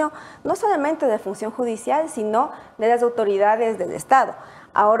patrimonio, no solamente de función judicial, sino de las autoridades del Estado.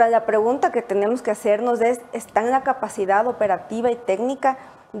 Ahora, la pregunta que tenemos que hacernos es, ¿está en la capacidad operativa y técnica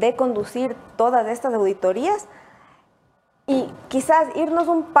de conducir todas estas auditorías? Y quizás irnos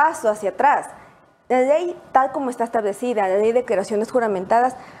un paso hacia atrás. La ley, tal como está establecida, la ley de declaraciones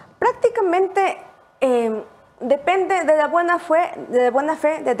juramentadas, prácticamente depende de la buena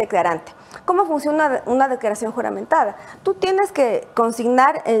fe del declarante. ¿Cómo funciona una declaración juramentada? Tú tienes que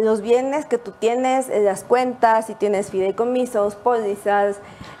consignar los bienes que tú tienes, las cuentas, si tienes fideicomisos, pólizas,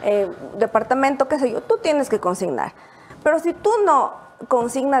 departamento, qué sé yo, tú tienes que consignar. Pero si tú no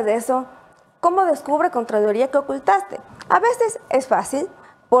consignas eso, ¿cómo descubre Contraloría que ocultaste? A veces es fácil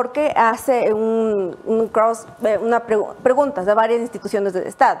porque hace preguntas a varias instituciones del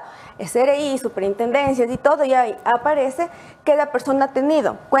Estado, SRI, superintendencias y todo, y ahí aparece que la persona ha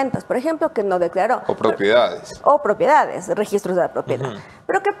tenido cuentas, por ejemplo, que no declaró. O propiedades. O propiedades, registros de la propiedad.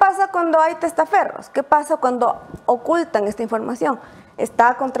 Pero ¿qué pasa cuando hay testaferros? ¿Qué pasa cuando ocultan esta información?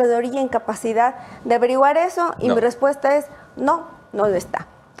 ¿Está Contraloría en capacidad de averiguar eso? Y mi respuesta es no, no lo está.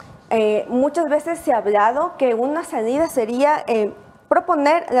 Muchas veces se ha hablado que una salida sería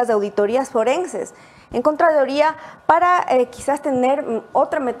proponer las auditorías forenses en Contraloría para quizás tener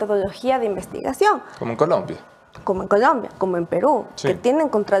otra metodología de investigación. Como en Colombia. Como en Colombia, como en Perú, que tienen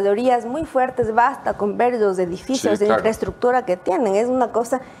Contralorías muy fuertes, basta con ver los edificios de infraestructura que tienen. Es una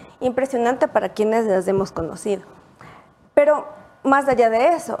cosa impresionante para quienes las hemos conocido. Pero más allá de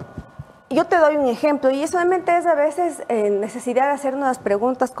eso, yo te doy un ejemplo, y solamente es a veces necesidad de hacer unas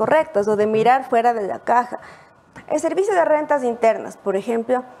preguntas correctas o de mirar fuera de la caja. El Servicio de Rentas Internas, por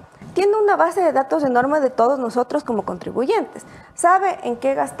ejemplo, tiene una base de datos enorme de todos nosotros como contribuyentes. Sabe en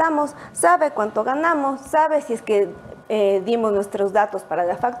qué gastamos, sabe cuánto ganamos, sabe si es que dimos nuestros datos para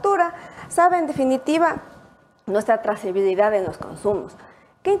la factura, sabe en definitiva nuestra trazabilidad en los consumos.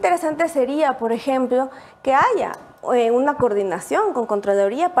 Qué interesante sería, por ejemplo, que haya una coordinación con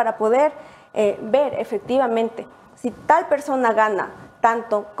Contraloría para poder ver efectivamente si tal persona gana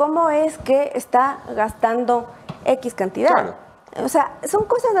tanto, cómo es que está gastando X cantidad. Claro. O sea, son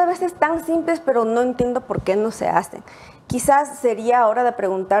cosas a veces tan simples, pero no entiendo por qué no se hacen. Quizás sería hora de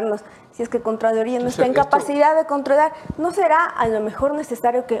preguntarnos si es que Contraloría no está en capacidad de controlar. ¿No será a lo mejor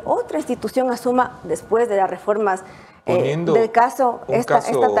necesario que otra institución asuma después de las reformas del caso esta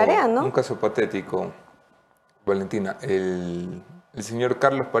tarea, ¿no? Un caso patético, Valentina. El el señor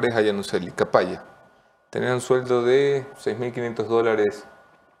Carlos Pareja Yanuseli, Capaya. Tenía un sueldo de $6.500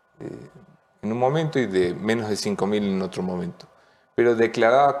 en un momento y de menos de 5.000 en otro momento. Pero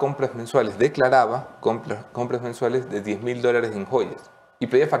declaraba compras mensuales, compras mensuales de $10.000 en joyas. Y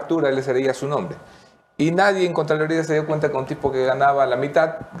pedía factura, él se leía su nombre. Y nadie en Contraloría se dio cuenta que un tipo que ganaba la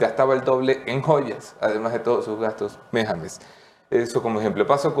mitad gastaba el doble en joyas, además de todos sus gastos mes a mes. Eso como ejemplo.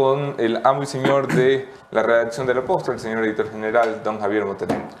 Paso con el amo y señor de la redacción del Apóstol, el señor editor general, don Javier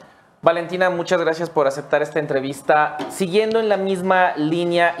Motelén. Valentina, muchas gracias por aceptar esta entrevista. Siguiendo en la misma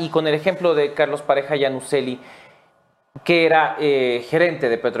línea y con el ejemplo de Carlos Pareja Yanuseli, que era gerente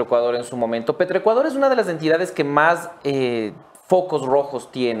de Petroecuador en su momento. Petroecuador es una de las entidades que más focos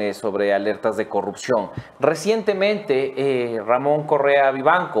rojos tiene sobre alertas de corrupción. Recientemente, Ramón Correa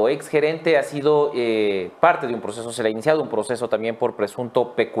Vivanco, ex gerente, ha sido parte de un proceso, se le ha iniciado un proceso también por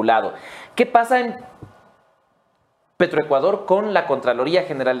presunto peculado. ¿Qué pasa en Petroecuador con la Contraloría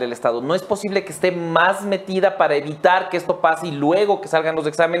General del Estado? ¿No es posible que esté más metida para evitar que esto pase y luego que salgan los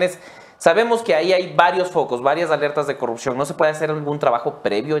exámenes? Sabemos que ahí hay varios focos, varias alertas de corrupción. ¿No se puede hacer algún trabajo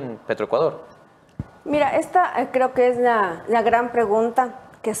previo en Petroecuador? Mira, esta creo que es la gran pregunta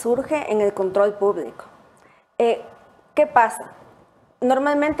que surge en el control público. ¿Qué pasa?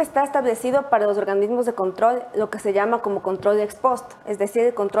 Normalmente está establecido para los organismos de control lo que se llama como control ex post, es decir,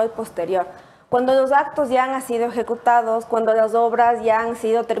 el control posterior. Cuando los actos ya han sido ejecutados, cuando las obras ya han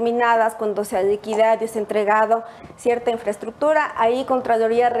sido terminadas, cuando se ha liquidado y se ha entregado cierta infraestructura, ahí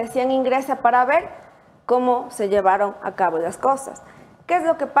Contraloría recién ingresa para ver cómo se llevaron a cabo las cosas. ¿Qué es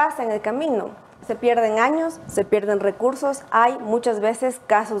lo que pasa en el camino? Se pierden años, se pierden recursos, hay muchas veces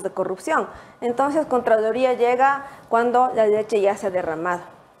casos de corrupción. Entonces Contraloría llega cuando la leche ya se ha derramado.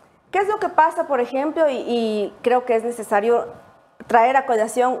 ¿Qué es lo que pasa, por ejemplo? Y creo que es necesario traer a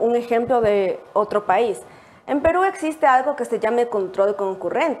colación un ejemplo de otro país. En Perú existe algo que se llama el control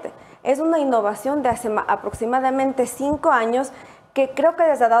concurrente. Es una innovación de hace aproximadamente 5 años que creo que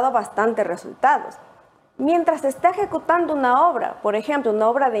les ha dado bastantes resultados. Mientras se está ejecutando una obra, por ejemplo, una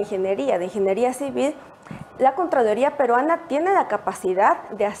obra de ingeniería civil, la Contraloría peruana tiene la capacidad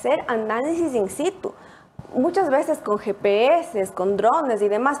de hacer análisis in situ, muchas veces con GPS, con drones y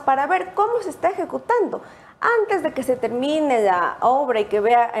demás, para ver cómo se está ejecutando. Antes de que se termine la obra y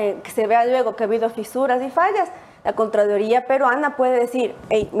que se vea luego que ha habido fisuras y fallas, la Contraloría peruana puede decir,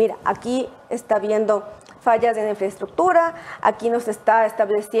 hey, mira, aquí está habiendo fallas en la infraestructura, aquí nos está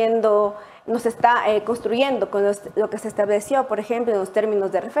construyendo con lo que se estableció, por ejemplo, en los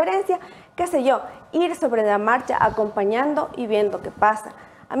términos de referencia, qué sé yo, ir sobre la marcha acompañando y viendo qué pasa.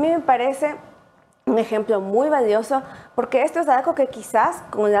 A mí me parece un ejemplo muy valioso porque esto es algo que quizás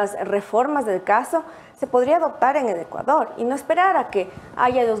con las reformas del caso se podría adoptar en el Ecuador y no esperar a que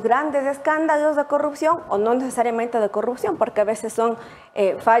haya los grandes escándalos de corrupción o no necesariamente de corrupción, porque a veces son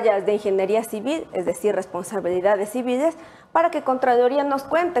fallas de ingeniería civil, es decir, responsabilidades civiles, para que Contraloría nos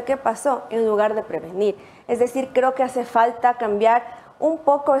cuente qué pasó en lugar de prevenir. Es decir, creo que hace falta cambiar un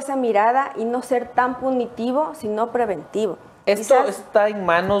poco esa mirada y no ser tan punitivo, sino preventivo. ¿Esto está en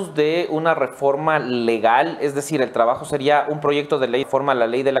manos de una reforma legal? Es decir, ¿el trabajo sería un proyecto de ley, forma la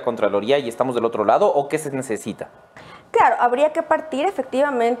ley de la Contraloría y estamos del otro lado? ¿O qué se necesita? Claro, habría que partir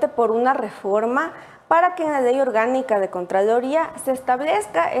efectivamente por una reforma para que en la ley orgánica de Contraloría se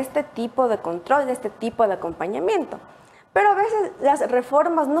establezca este tipo de control, este tipo de acompañamiento. Pero a veces las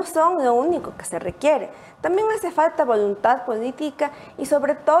reformas no son lo único que se requiere. También hace falta voluntad política y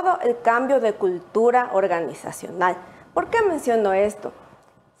sobre todo el cambio de cultura organizacional. ¿Por qué menciono esto?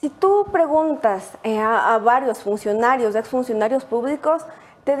 Si tú preguntas a varios funcionarios, exfuncionarios públicos,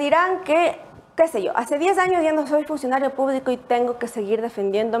 te dirán que, qué sé yo, hace 10 años ya no soy funcionario público y tengo que seguir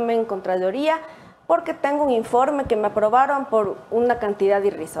defendiéndome en Contraloría porque tengo un informe que me aprobaron por una cantidad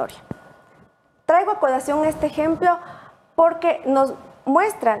irrisoria. Traigo a colación este ejemplo porque nos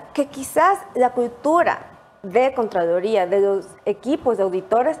muestra que quizás la cultura de Contraloría, de los equipos de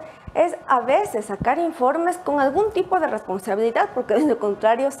auditores, es a veces sacar informes con algún tipo de responsabilidad, porque de lo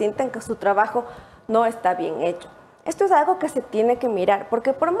contrario sienten que su trabajo no está bien hecho. Esto es algo que se tiene que mirar,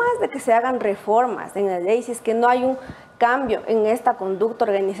 porque por más de que se hagan reformas en la ley, si es que no hay un cambio en esta conducta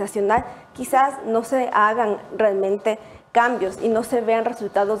organizacional, quizás no se hagan realmente cambios y no se vean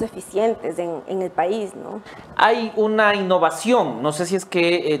resultados eficientes en el país, ¿no? Hay una innovación, no sé si es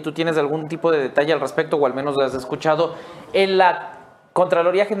que tú tienes algún tipo de detalle al respecto o al menos lo has escuchado, en la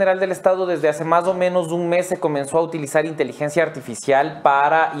Contraloría General del Estado desde hace más o menos un mes se comenzó a utilizar inteligencia artificial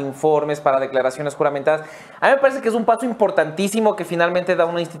para informes, para declaraciones juramentadas. A mí me parece que es un paso importantísimo que finalmente da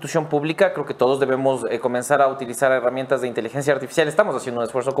una institución pública. Creo que todos debemos comenzar a utilizar herramientas de inteligencia artificial. Estamos haciendo un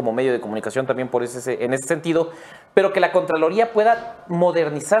esfuerzo como medio de comunicación también en ese sentido, pero que la Contraloría pueda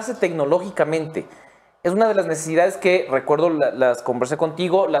modernizarse tecnológicamente. Es una de las necesidades que, recuerdo, las conversé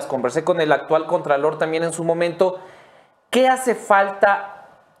contigo, las conversé con el actual Contralor también en su momento. ¿Qué hace falta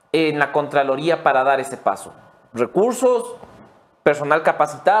en la Contraloría para dar ese paso? ¿Recursos, personal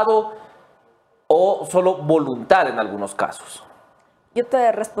capacitado o solo voluntad en algunos casos? Yo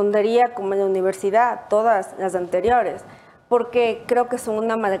te respondería como en la universidad, todas las anteriores, porque creo que son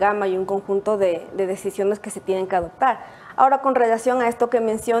una amalgama y un conjunto de decisiones que se tienen que adoptar. Ahora, con relación a esto que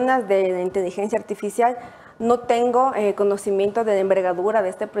mencionas de la inteligencia artificial, no tengo conocimiento de la envergadura de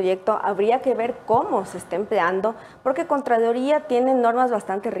este proyecto. Habría que ver cómo se está empleando, porque Contraloría tiene normas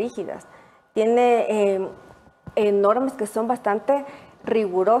bastante rígidas, tiene normas que son bastante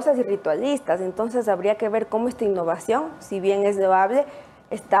rigurosas y ritualistas. Entonces habría que ver cómo esta innovación, si bien es loable,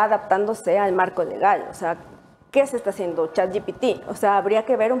 está adaptándose al marco legal. O sea, ¿qué se está haciendo? ChatGPT. O sea, habría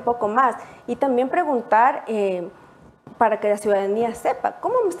que ver un poco más y también preguntar para que la ciudadanía sepa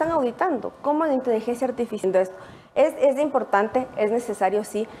cómo me están auditando, cómo la inteligencia artificial. Esto es importante, es necesario,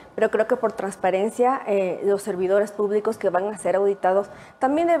 sí, pero creo que por transparencia los servidores públicos que van a ser auditados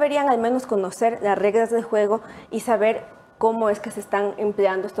también deberían al menos conocer las reglas del juego y saber cómo es que se están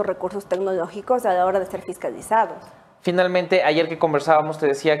empleando estos recursos tecnológicos a la hora de ser fiscalizados. Finalmente, ayer que conversábamos te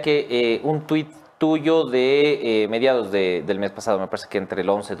decía que un tuit tuyo de mediados del mes pasado, me parece que entre el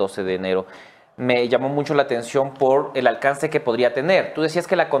 11 y 12 de enero, me llamó mucho la atención por el alcance que podría tener. Tú decías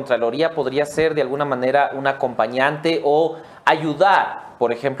que la Contraloría podría ser de alguna manera un acompañante o ayudar,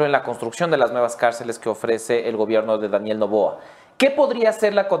 por ejemplo, en la construcción de las nuevas cárceles que ofrece el gobierno de Daniel Noboa. ¿Qué podría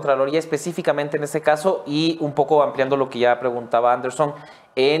hacer la Contraloría específicamente en ese caso? Y un poco ampliando lo que ya preguntaba Anderson,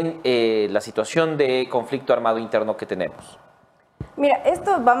 en la situación de conflicto armado interno que tenemos. Mira,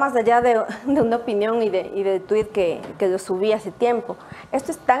 esto va más allá de una opinión y del tuit que lo subí hace tiempo.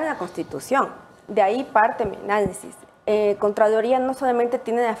 Esto está en la Constitución, de ahí parte mi análisis. Contraloría no solamente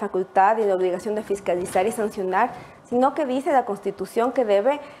tiene la facultad y la obligación de fiscalizar y sancionar, sino que dice la Constitución que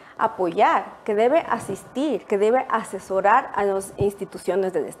debe apoyar, que debe asistir, que debe asesorar a las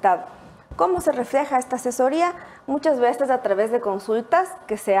instituciones del Estado. ¿Cómo se refleja esta asesoría? Muchas veces a través de consultas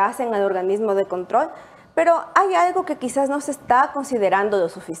que se hacen al organismo de control, pero hay algo que quizás no se está considerando lo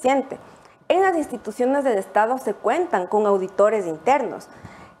suficiente. En las instituciones del Estado se cuentan con auditores internos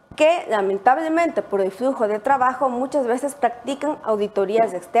que lamentablemente por el flujo de trabajo muchas veces practican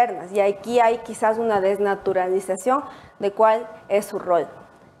auditorías externas y aquí hay quizás una desnaturalización de cuál es su rol.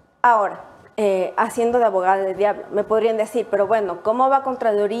 Ahora, haciendo de abogada del diablo, me podrían decir, pero bueno, ¿cómo va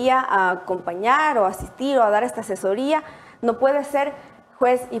Contraloría a acompañar o asistir o a dar esta asesoría? No puede ser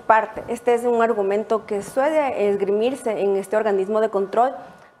juez y parte. Este es un argumento que suele esgrimirse en este organismo de control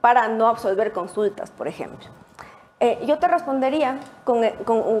para no absolver consultas, por ejemplo. Yo te respondería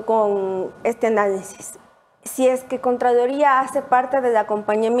con este análisis. Si es que Contraloría hace parte del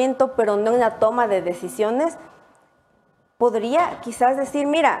acompañamiento, pero no en la toma de decisiones, podría quizás decir,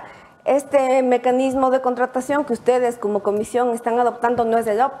 mira, este mecanismo de contratación que ustedes como comisión están adoptando no es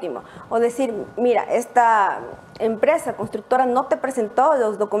el óptimo. O decir, mira, esta empresa constructora no te presentó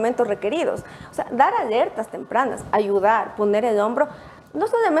los documentos requeridos. O sea, dar alertas tempranas, ayudar, poner el hombro, no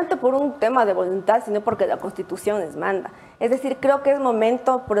solamente por un tema de voluntad, sino porque la Constitución les manda. Es decir, creo que es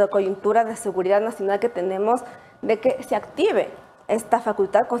momento, por la coyuntura de seguridad nacional que tenemos, de que se active esta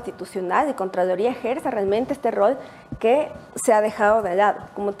facultad constitucional y Contraloría ejerza realmente este rol que se ha dejado de lado.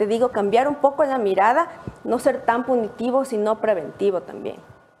 Como te digo, cambiar un poco la mirada, no ser tan punitivo, sino preventivo también.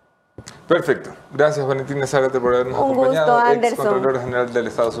 Perfecto. Gracias, Valentina Zárate, por habernos acompañado. Un gusto, Anderson. Ex-Contralor General del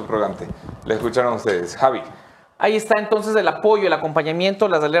Estado Subrogante. Le escucharon ustedes. Javi. Ahí está entonces el apoyo, el acompañamiento,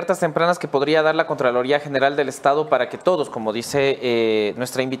 las alertas tempranas que podría dar la Contraloría General del Estado para que todos, como dice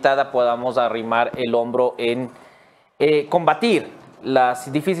nuestra invitada, podamos arrimar el hombro en combatir la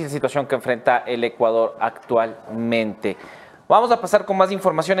difícil situación que enfrenta el Ecuador actualmente. Vamos a pasar con más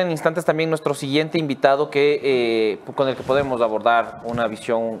información en instantes. También nuestro siguiente invitado con el que podemos abordar una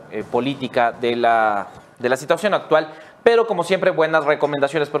visión política de la situación actual, pero como siempre buenas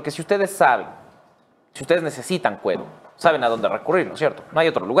recomendaciones, porque si ustedes saben, si ustedes necesitan cuero, saben a dónde recurrir, ¿no es cierto? No hay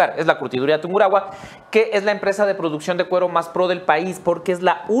otro lugar. Es la Curtiduría Tungurahua, que es la empresa de producción de cuero más pro del país, porque es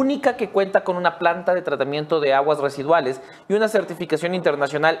la única que cuenta con una planta de tratamiento de aguas residuales y una certificación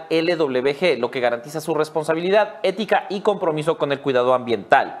internacional LWG, lo que garantiza su responsabilidad, ética y compromiso con el cuidado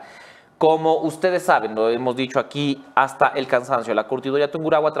ambiental. Como ustedes saben, lo hemos dicho aquí hasta el cansancio, la curtiduría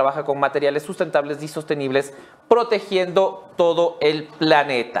Tungurahua trabaja con materiales sustentables y sostenibles, protegiendo todo el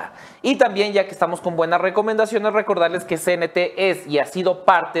planeta. Y también, ya que estamos con buenas recomendaciones, recordarles que CNT es y ha sido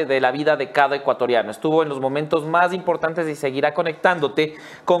parte de la vida de cada ecuatoriano. Estuvo en los momentos más importantes y seguirá conectándote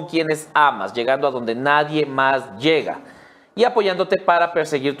con quienes amas, llegando a donde nadie más llega y apoyándote para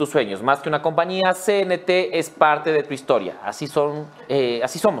perseguir tus sueños. Más que una compañía, CNT es parte de tu historia. Así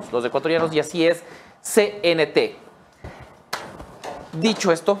somos los ecuatorianos y así es CNT.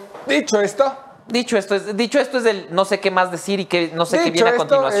 Dicho esto es el no sé qué más decir y que no sé qué viene a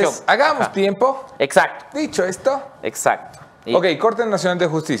continuación. Hagamos tiempo. Exacto. Dicho esto. Exacto. Ok, Corte Nacional de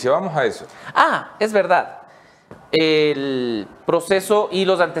Justicia, vamos a eso. Es verdad. El proceso y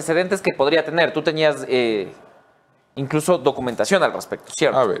los antecedentes que podría tener. Tú tenías incluso documentación al respecto,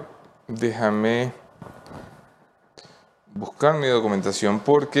 ¿cierto? A ver, déjame buscar mi documentación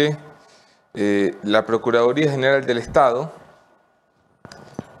porque la Procuraduría General del Estado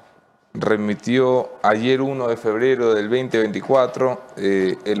remitió ayer 1 de febrero del 2024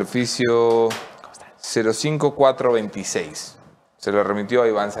 el oficio 05426. Se lo remitió a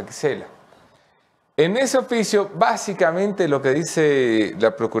Iván Saquicela. En ese oficio, básicamente lo que dice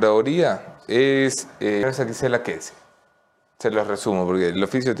la Procuraduría es, Saquicela, ¿qué es? Se los resumo porque el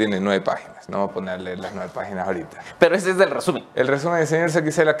oficio tiene 9 páginas. No voy a ponerle las 9 páginas ahorita. Pero ese es el resumen. El resumen del señor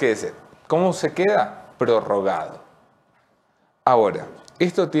Saquicela, ¿qué es? ¿Cómo se queda? Prorrogado. Ahora,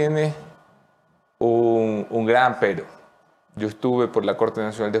 esto tiene un gran pero. Yo estuve por la Corte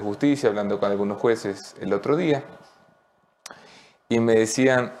Nacional de Justicia hablando con algunos jueces el otro día y me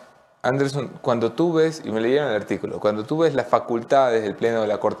decían, Anderson, cuando tú ves, y me leyeron el artículo, cuando tú ves las facultades del Pleno de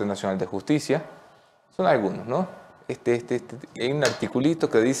la Corte Nacional de Justicia, son algunos, ¿no? Hay un articulito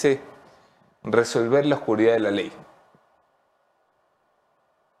que dice resolver la oscuridad de la ley.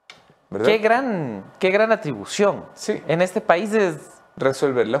 ¿Verdad? Qué gran atribución. Sí. En este país es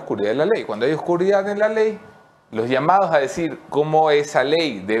resolver la oscuridad de la ley. Cuando hay oscuridad en la ley, los llamados a decir cómo esa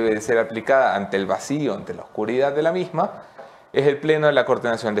ley debe de ser aplicada ante el vacío, ante la oscuridad de la misma, es el Pleno de la Corte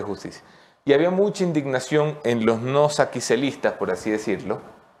Nacional de Justicia. Y había mucha indignación en los no saquicelistas, por así decirlo,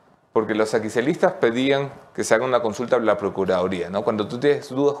 porque los saquicelistas pedían que se haga una consulta a la Procuraduría, ¿no? Cuando tú tienes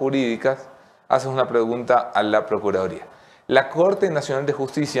dudas jurídicas, haces una pregunta a la Procuraduría. La Corte Nacional de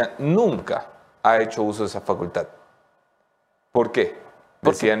Justicia nunca ha hecho uso de esa facultad. ¿Por qué?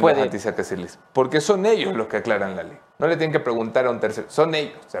 Decían los antisaquicelistas. Porque son ellos los que aclaran la ley. No le tienen que preguntar a un tercero. Son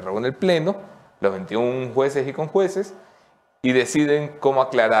ellos. Se reúne el Pleno, los 21 jueces y conjueces, y deciden cómo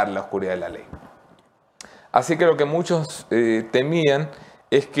aclarar la oscuridad de la ley. Así que lo que muchos temían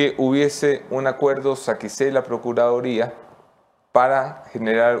es que hubiese un acuerdo Saquicela-Procuraduría para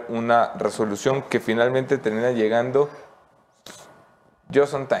generar una resolución que finalmente termina llegando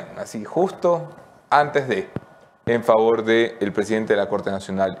just on time, así justo antes de, en favor del presidente de la Corte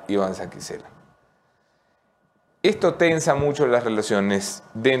Nacional, Iván Saquicela. Esto tensa mucho las relaciones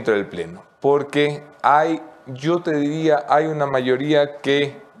dentro del Pleno, porque yo te diría, hay una mayoría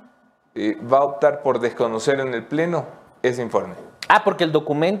que va a optar por desconocer en el Pleno ese informe. Porque el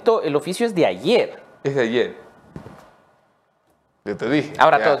documento, el oficio es de ayer. Es de ayer. Yo te dije.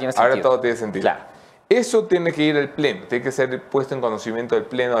 Ahora todo tiene sentido. Ahora todo tiene sentido. Claro. Eso tiene que ir al Pleno, tiene que ser puesto en conocimiento del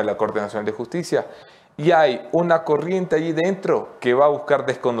Pleno de la Corte Nacional de Justicia. Y hay una corriente allí dentro que va a buscar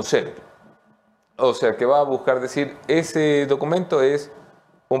desconocer. O sea, que va a buscar decir, ese documento es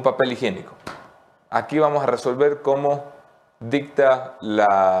un papel higiénico. Aquí vamos a resolver cómo dicta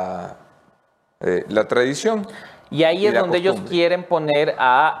la tradición. Y ahí es donde ellos quieren poner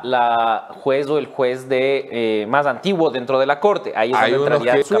a la juez o el juez más antiguo dentro de la corte. Ahí es donde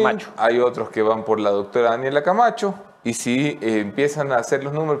entraría Camacho. Hay otros que van por la doctora Daniela Camacho. Y sí, empiezan a hacer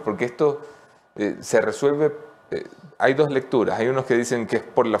los números porque esto se resuelve. Hay dos lecturas. Hay unos que dicen que es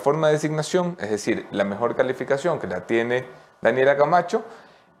por la forma de designación, es decir, la mejor calificación que la tiene Daniela Camacho.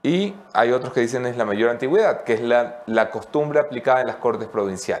 Y hay otros que dicen es la mayor antigüedad, que es la costumbre aplicada en las cortes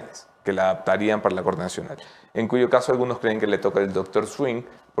provinciales, que la adaptarían para la Corte Nacional. En cuyo caso algunos creen que le toca el doctor Swing,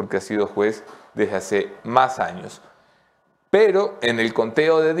 porque ha sido juez desde hace más años. Pero en el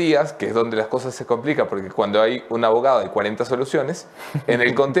conteo de días, que es donde las cosas se complican, porque cuando hay un abogado hay 40 soluciones, en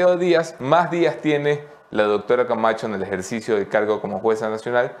el conteo de días, más días tiene la doctora Camacho en el ejercicio de cargo como jueza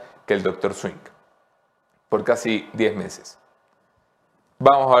nacional que el doctor Swing, por casi 10 meses.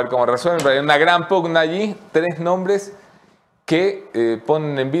 Vamos a ver cómo resuelven, pero hay una gran pugna allí, 3 nombres que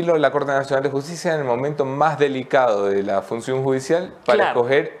ponen en vilo la Corte Nacional de Justicia en el momento más delicado de la función judicial para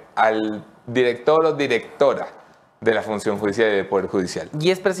escoger al director o directora de la función judicial y del Poder Judicial.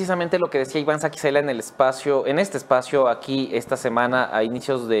 Y es precisamente lo que decía Iván Saquicela en este espacio aquí esta semana, a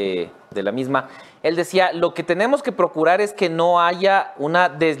inicios de la misma. Él decía, lo que tenemos que procurar es que no haya una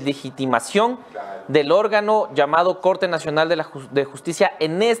deslegitimación del órgano llamado Corte Nacional de Justicia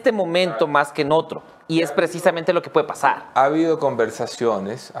en este momento más que en otro. Y es precisamente lo que puede pasar. Ha habido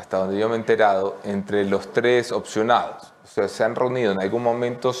conversaciones, hasta donde yo me he enterado, entre los tres opcionados. O sea, se han reunido en algún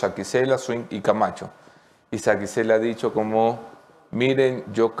momento Saquicela, Swing y Camacho. Y Saquicela ha dicho como, miren,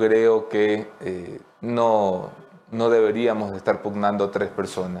 yo creo que no deberíamos de estar pugnando a 3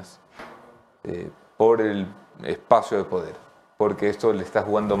 personas por el espacio de poder, porque esto le está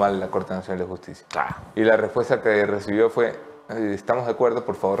jugando mal a la Corte Nacional de Justicia. Claro. Y la respuesta que recibió fue, estamos de acuerdo,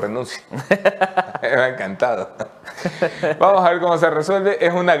 por favor renuncie. Me ha encantado. Vamos a ver cómo se resuelve.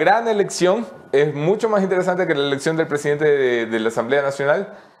 Es una gran elección, es mucho más interesante que la elección del presidente de la Asamblea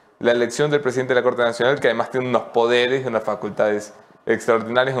Nacional, la elección del presidente de la Corte Nacional, que además tiene unos poderes y unas facultades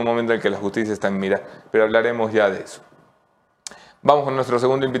extraordinarias en un momento en el que la justicia está en mira, pero hablaremos ya de eso. Vamos con nuestro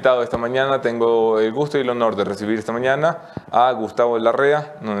segundo invitado de esta mañana. Tengo el gusto y el honor de recibir esta mañana a Gustavo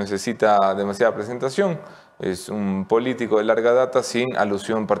Larrea. No necesita demasiada presentación. Es un político de larga data sin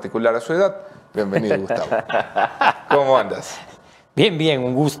alusión particular a su edad. Bienvenido, Gustavo. ¿Cómo andas? Bien, bien,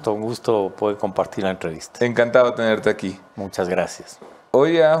 un gusto poder compartir la entrevista. Encantado de tenerte aquí. Muchas gracias.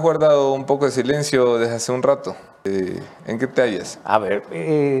 Hoy has guardado un poco de silencio desde hace un rato. ¿En qué te hallas? A ver,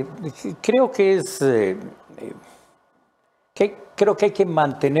 creo que creo que hay que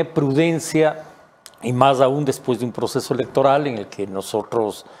mantener prudencia, y más aún después de un proceso electoral en el que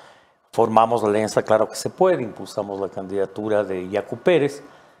nosotros formamos la alianza Claro que se puede, impulsamos la candidatura de Yacu Pérez,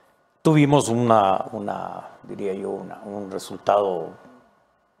 tuvimos diría yo, un resultado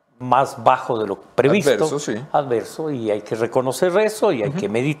más bajo de lo previsto. Adverso, sí. Adverso, y hay que reconocer eso, y hay que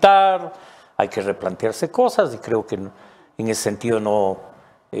meditar, hay que replantearse cosas, y creo que en ese sentido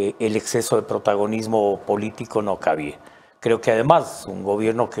el exceso de protagonismo político no cabía. Creo que además un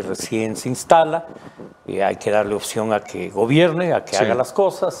gobierno que recién se instala, hay que darle opción a que gobierne, a que haga las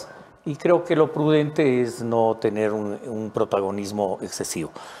cosas, y creo que lo prudente es no tener un protagonismo excesivo.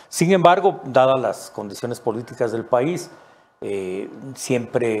 Sin embargo, dadas las condiciones políticas del país,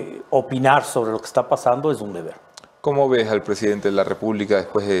 siempre opinar sobre lo que está pasando es un deber. ¿Cómo ves al presidente de la República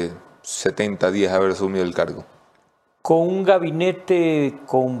después de 70 días de haber asumido el cargo? Con un gabinete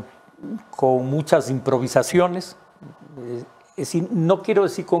con muchas improvisaciones. Es decir, no quiero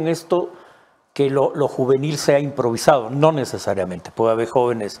decir con esto que lo juvenil sea improvisado, no necesariamente. Puede haber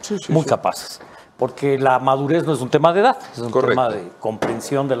jóvenes muy capaces, porque la madurez no es un tema de edad, es un tema de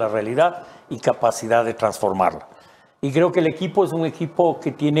comprensión de la realidad y capacidad de transformarla. Y creo que el equipo es un equipo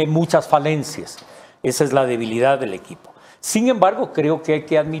que tiene muchas falencias. Esa es la debilidad del equipo. Sin embargo, creo que hay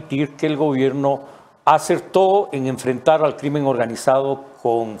que admitir que el gobierno acertó en enfrentar al crimen organizado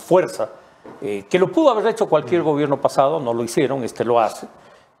con fuerza, que lo pudo haber hecho cualquier gobierno pasado, no lo hicieron, este lo hace,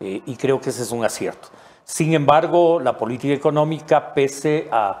 y creo que ese es un acierto. Sin embargo, la política económica, pese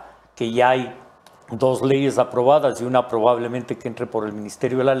a que ya hay 2 leyes aprobadas y una probablemente que entre por el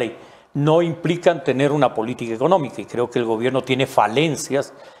Ministerio de la Ley, no implican tener una política económica, y creo que el gobierno tiene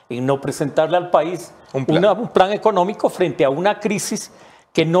falencias en no presentarle al país un plan económico frente a una crisis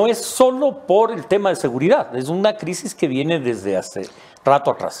que no es solo por el tema de seguridad, es una crisis que viene desde hace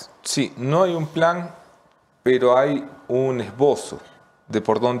rato atrás. Sí, no hay un plan, pero hay un esbozo de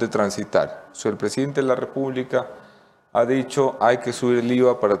por dónde transitar. O sea, el presidente de la República ha dicho hay que subir el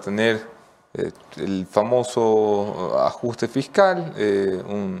IVA para tener el famoso ajuste fiscal,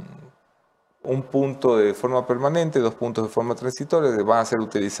 un punto de forma permanente, 2 puntos de forma transitoria, que van a ser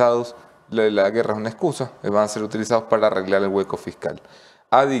utilizados, la guerra es una excusa, van a ser utilizados para arreglar el hueco fiscal.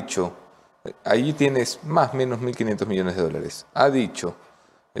 Ha dicho, allí tienes más o menos 1.500 millones de dólares. Ha dicho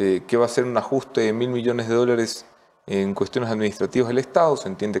que va a ser un ajuste de 1.000 millones de dólares en cuestiones administrativas del Estado. Se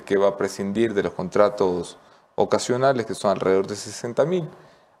entiende que va a prescindir de los contratos ocasionales, que son alrededor de 60.000.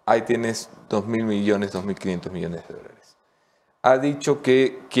 Ahí tienes 2.000 millones, 2.500 millones de dólares. Ha dicho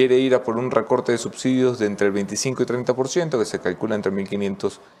que quiere ir a por un recorte de subsidios de entre el 25 y 30%, que se calcula entre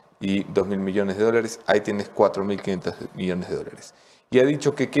 1.500 y 2.000 millones de dólares. Ahí tienes 4.500 millones de dólares. Y ha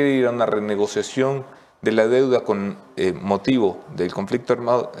dicho que quiere ir a una renegociación de la deuda con motivo del conflicto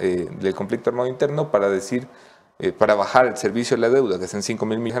armado interno para bajar el servicio de la deuda, que es en 5.000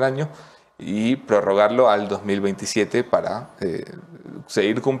 millones al año, y prorrogarlo al 2027 para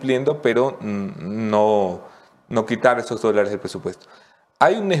seguir cumpliendo, pero no quitar esos dólares del presupuesto.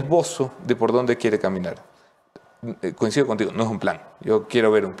 Hay un esbozo de por dónde quiere caminar. Coincido contigo, no es un plan. Yo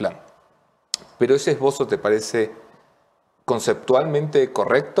quiero ver un plan. Pero ese esbozo, ¿te parece conceptualmente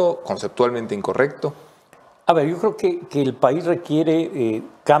correcto, conceptualmente incorrecto? A ver, yo creo que el país requiere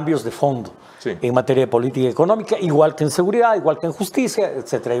cambios de fondo en materia de política económica, igual que en seguridad, igual que en justicia,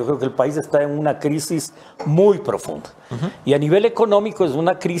 etcétera. Yo creo que el país está en una crisis muy profunda. Y a nivel económico es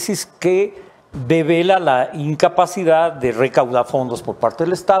una crisis que devela la incapacidad de recaudar fondos por parte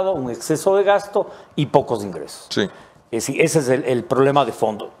del Estado, un exceso de gasto y pocos ingresos. Sí. Ese es el problema de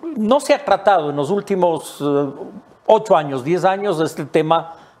fondo. No se ha tratado en los últimos 8 años, 10 años este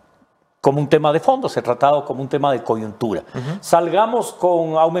tema como un tema de fondo, se ha tratado como un tema de coyuntura. Salgamos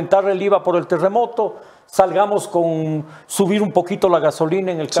con aumentar el IVA por el terremoto, salgamos con subir un poquito la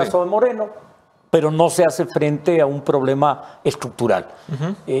gasolina en el caso de Moreno, pero no se hace frente a un problema estructural.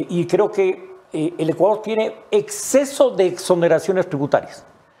 Y creo que el Ecuador tiene exceso de exoneraciones tributarias.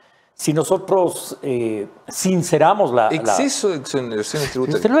 Si nosotros sinceramos exceso de exoneraciones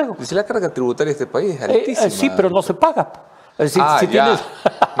tributarias. Desde luego. Si la carga tributaria de este país es altísima. Sí, pero no se paga. Es decir, si ya. tienes...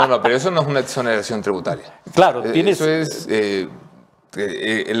 No, pero eso no es una exoneración tributaria. Claro, tienes... Eso es...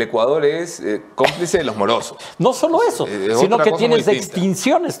 el Ecuador es cómplice de los morosos. No solo eso, sino que tienes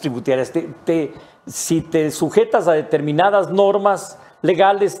extinciones tributarias. Si te sujetas a determinadas normas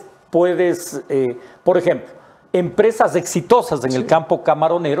legales, puedes, por ejemplo, empresas exitosas en el campo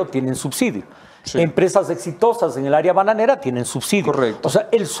camaronero tienen subsidio. Empresas exitosas en el área bananera tienen subsidio. Correcto. O sea,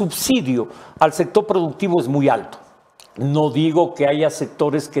 el subsidio al sector productivo es muy alto. No digo que haya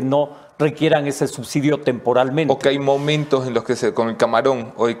sectores que no requieran ese subsidio temporalmente. O que hay momentos en los que con el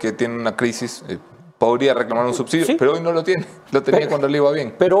camarón, hoy que tiene una crisis, podría reclamar un subsidio, pero hoy no lo tiene. Lo tenía cuando le iba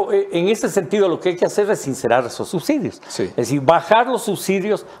bien. Pero en ese sentido lo que hay que hacer es sincerar esos subsidios. Es decir, bajar los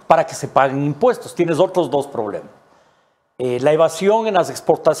subsidios para que se paguen impuestos. Tienes otros dos problemas. La evasión en las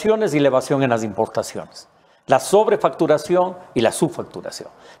exportaciones y la evasión en las importaciones. La sobrefacturación y la subfacturación.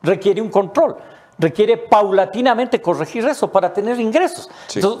 Requiere un control. Requiere paulatinamente corregir eso para tener ingresos.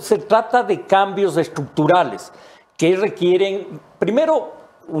 Entonces, se trata de cambios estructurales que requieren, primero,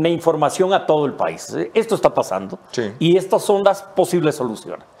 una información a todo el país. Esto está pasando y estas son las posibles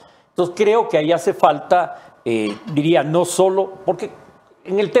soluciones. Entonces, creo que ahí hace falta, diría, no solo, porque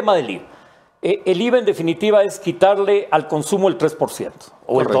en el tema del IVA, el IVA en definitiva es quitarle al consumo el 3%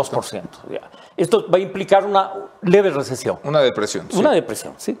 o el 2%. Esto va a implicar una leve recesión. Una depresión. Una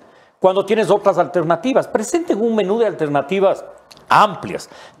depresión, sí. Cuando tienes otras alternativas, presenten un menú de alternativas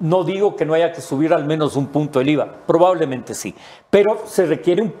amplias. No digo que no haya que subir al menos un punto el IVA, probablemente sí, pero se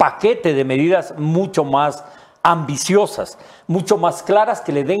requiere un paquete de medidas mucho más ambiciosas, mucho más claras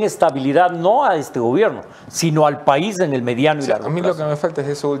que le den estabilidad no a este gobierno, sino al país en el mediano y largo plazo. A mí lo que me falta es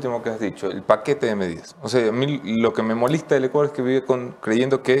eso último que has dicho, el paquete de medidas. O sea, a mí lo que me molesta del Ecuador es que vive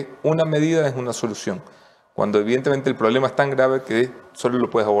creyendo que una medida es una solución, cuando evidentemente el problema es tan grave que solo lo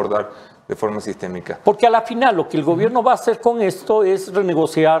puedes abordar de forma sistémica. Porque a la final lo que el gobierno va a hacer con esto es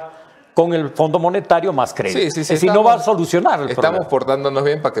renegociar con el Fondo Monetario más crédito. Es decir, no va a solucionar el problema. Estamos portándonos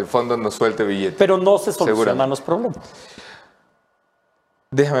bien para que el fondo nos suelte billetes. Pero no se solucionan los problemas.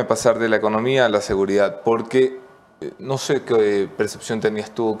 Déjame pasar de la economía a la seguridad, porque no sé qué percepción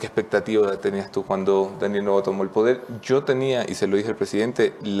tenías tú, qué expectativa tenías tú cuando Daniel Noboa tomó el poder. Yo tenía, y se lo dije al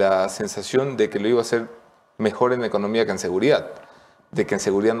presidente, la sensación de que lo iba a hacer mejor en economía que en seguridad, de que en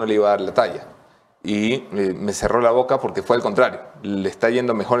seguridad no le iba a dar la talla. Y me cerró la boca porque fue al contrario. Le está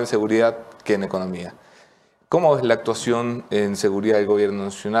yendo mejor en seguridad que en economía. ¿Cómo es la actuación en seguridad del gobierno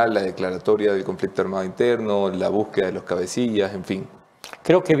nacional, la declaratoria del conflicto armado interno, la búsqueda de los cabecillas, en fin?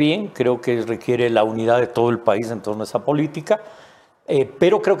 Creo que bien, creo que requiere la unidad de todo el país en torno a esa política,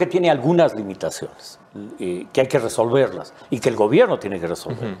 pero creo que tiene algunas limitaciones que hay que resolverlas y que el gobierno tiene que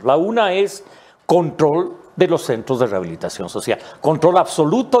resolver. La una es control de los centros de rehabilitación social. Control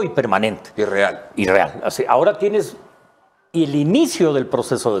absoluto y permanente. Y real. Y real. Así, ahora tienes el inicio del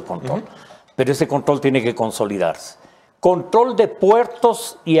proceso de control, pero ese control tiene que consolidarse. Control de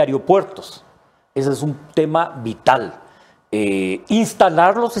puertos y aeropuertos. Ese es un tema vital.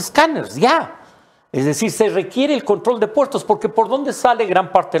 Instalar los escáneres, ya. Es decir, se requiere el control de puertos, porque ¿por dónde sale gran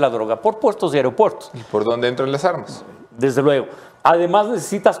parte de la droga? Por puertos y aeropuertos. ¿Y por dónde entran las armas? Desde luego. Además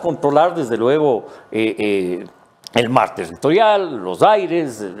necesitas controlar, desde luego, el mar territorial, los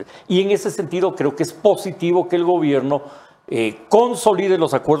aires, y en ese sentido creo que es positivo que el gobierno consolide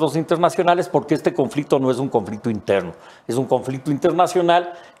los acuerdos internacionales, porque este conflicto no es un conflicto interno, es un conflicto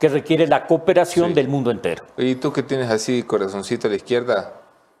internacional que requiere la cooperación del mundo entero. Y tú que tienes así corazoncito a la izquierda,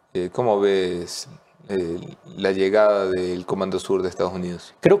 ¿cómo ves la llegada del Comando Sur de Estados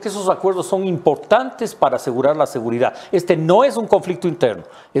Unidos? Creo que esos acuerdos son importantes para asegurar la seguridad. Este no es un conflicto interno,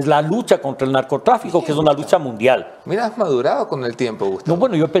 es la lucha contra el narcotráfico, que es una lucha mundial. Mira, has madurado con el tiempo, Gustavo. No,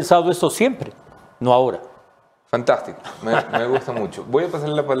 bueno, yo he pensado eso siempre, no ahora. Fantástico, me gusta mucho. Voy a pasar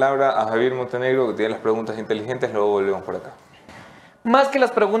la palabra a Javier Montenegro, que tiene las preguntas inteligentes, luego volvemos por acá. Más que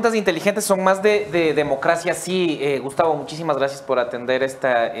las preguntas inteligentes, son más de democracia. Sí, Gustavo, muchísimas gracias por atender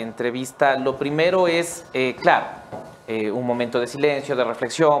esta entrevista. Lo primero es, claro, un momento de silencio, de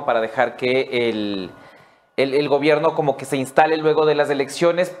reflexión, para dejar que el gobierno como que se instale luego de las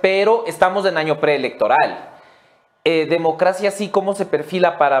elecciones, pero estamos en año preelectoral. Democracia sí, ¿cómo se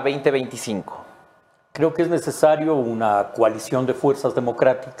perfila para 2025? Creo que es necesario una coalición de fuerzas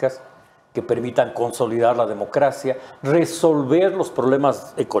democráticas que permitan consolidar la democracia, resolver los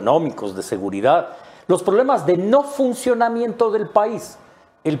problemas económicos, de seguridad, los problemas de no funcionamiento del país.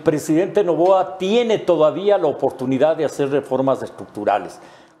 El presidente Noboa tiene todavía la oportunidad de hacer reformas estructurales.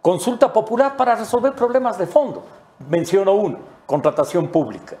 Consulta popular para resolver problemas de fondo. Menciono uno, contratación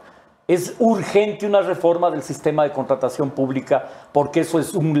pública. Es urgente una reforma del sistema de contratación pública porque eso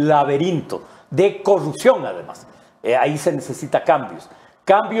es un laberinto de corrupción además. Ahí se necesita cambios.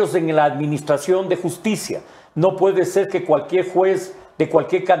 Cambios en la administración de justicia. No puede ser que cualquier juez de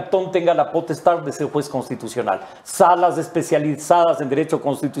cualquier cantón tenga la potestad de ser juez constitucional. Salas especializadas en derecho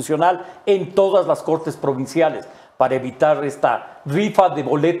constitucional en todas las cortes provinciales para evitar esta rifa de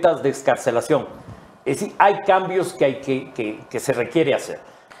boletas de excarcelación. Es decir, hay cambios que se requiere hacer.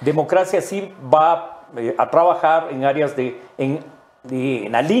 Democracia sí va a trabajar en áreas en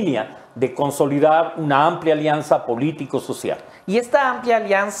la línea de consolidar una amplia alianza político-social. Y esta amplia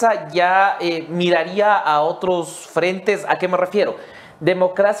alianza ya miraría a otros frentes. ¿A qué me refiero?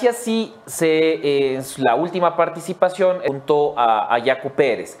 Democracia sí en la última participación junto a Yacu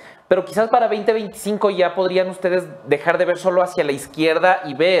Pérez. Pero quizás para 2025 ya podrían ustedes dejar de ver solo hacia la izquierda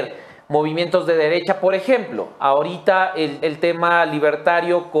y ver movimientos de derecha. Por ejemplo, ahorita el tema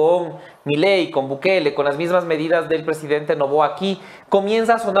libertario con Milei, con Bukele, con las mismas medidas del presidente Noboa aquí,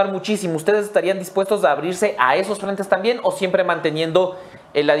 comienza a sonar muchísimo. ¿Ustedes estarían dispuestos a abrirse a esos frentes también o siempre manteniendo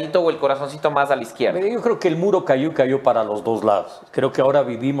el ladito o el corazoncito más a la izquierda? Yo creo que el muro cayó para los dos lados. Creo que ahora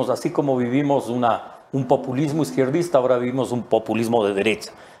vivimos, así como vivimos un populismo izquierdista, ahora vivimos un populismo de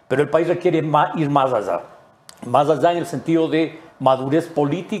derecha. Pero el país requiere ir más allá. Más allá en el sentido de madurez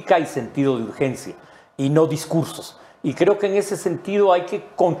política y sentido de urgencia, y no discursos. Y creo que en ese sentido hay que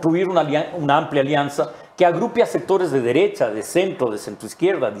construir una amplia alianza que agrupe a sectores de derecha, de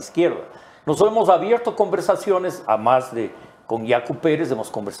centroizquierda, de izquierda. Nosotros hemos abierto conversaciones, con Yacu Pérez, hemos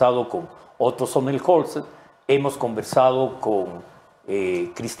conversado con Otto Sonnenholzer, hemos conversado con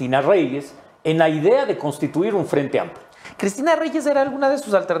Cristina Reyes, en la idea de constituir un frente amplio. ¿Cristina Reyes era alguna de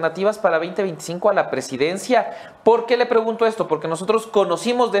sus alternativas para 2025 a la presidencia? ¿Por qué le pregunto esto? Porque nosotros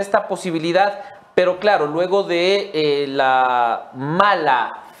conocimos de esta posibilidad, pero claro, luego de la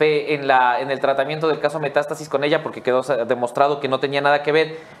mala fe en el tratamiento del caso Metástasis con ella, porque quedó demostrado que no tenía nada que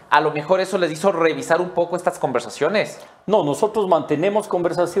ver, a lo mejor eso les hizo revisar un poco estas conversaciones. No, nosotros mantenemos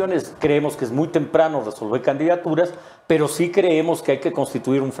conversaciones, creemos que es muy temprano resolver candidaturas, pero sí creemos que hay que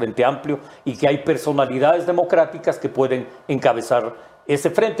constituir un frente amplio y que hay personalidades democráticas que pueden encabezar ese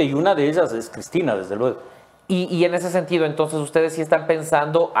frente, y una de ellas es Cristina, desde luego. Y en ese sentido, entonces, ustedes sí están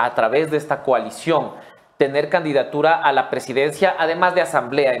pensando a través de esta coalición tener candidatura a la presidencia, además de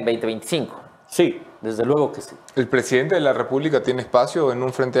asamblea en 2025. Sí, desde luego que sí. ¿El presidente de la República tiene espacio en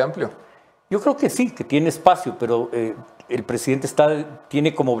un frente amplio? Yo creo que sí, que tiene espacio, pero el presidente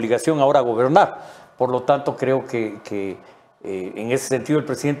tiene como obligación ahora gobernar. Por lo tanto, creo que en ese sentido el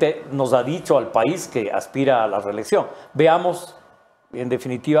presidente nos ha dicho al país que aspira a la reelección. Veamos, en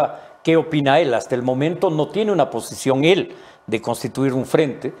definitiva, qué opina él. Hasta el momento no tiene una posición él de constituir un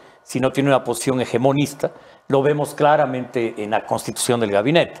frente, sino tiene una posición hegemonista. Lo vemos claramente en la constitución del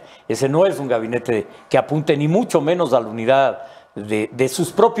gabinete. Ese no es un gabinete que apunte ni mucho menos a la unidad de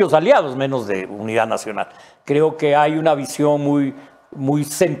sus propios aliados, menos de unidad nacional. Creo que hay una visión muy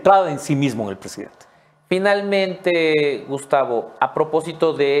centrada en sí mismo en el presidente. Finalmente, Gustavo, a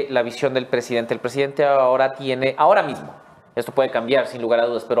propósito de la visión del presidente, el presidente ahora mismo, esto puede cambiar sin lugar a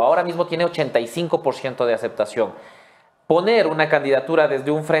dudas, pero ahora mismo tiene 85% de aceptación. Poner una candidatura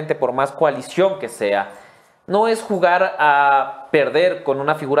desde un frente, por más coalición que sea, no es jugar a perder con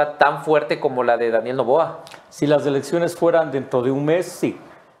una figura tan fuerte como la de Daniel Noboa. Si las elecciones fueran dentro de un mes, sí.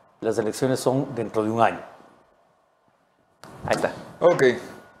 Las elecciones son dentro de un año. Ahí está. Ok.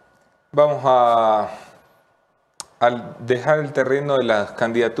 Vamos a dejar el terreno de las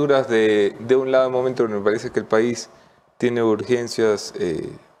candidaturas de un lado de momento, porque me parece que el país tiene urgencias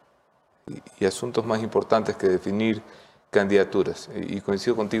y asuntos más importantes que definir candidaturas. Y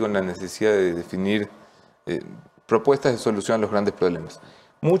coincido contigo en la necesidad de definir propuestas de solución a los grandes problemas.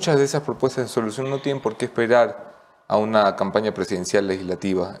 Muchas de esas propuestas de solución no tienen por qué esperar a una campaña presidencial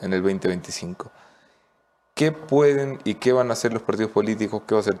legislativa en el 2025. ¿Qué pueden y qué van a hacer los partidos políticos?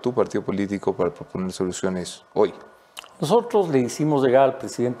 ¿Qué va a hacer tu partido político para proponer soluciones hoy? Nosotros le hicimos llegar al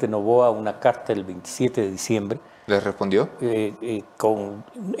presidente Noboa una carta el 27 de diciembre. ¿Les respondió?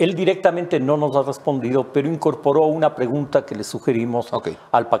 Él directamente no nos ha respondido, pero incorporó una pregunta que le sugerimos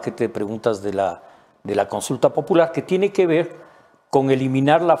al paquete de preguntas de la consulta popular, que tiene que ver con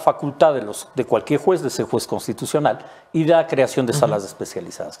eliminar la facultad de cualquier juez, de ser juez constitucional, y la creación de salas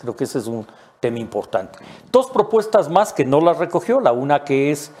especializadas. Creo que ese es un tema importante. Dos propuestas más que no las recogió, la una que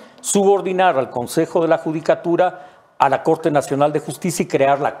es subordinar al Consejo de la Judicatura a la Corte Nacional de Justicia y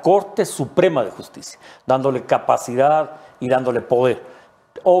crear la Corte Suprema de Justicia, dándole capacidad y dándole poder.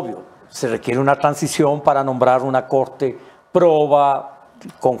 Obvio, se requiere una transición para nombrar una Corte proba,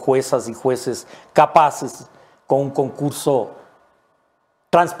 con juezas y jueces capaces, con un concurso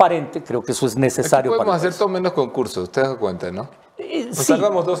transparente. Creo que eso es necesario. Podemos hacer todo menos concursos, usted da cuenta, ¿no? Nos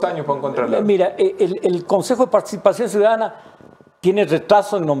tardamos 2 años para encontrarla. Mira, el Consejo de Participación Ciudadana tiene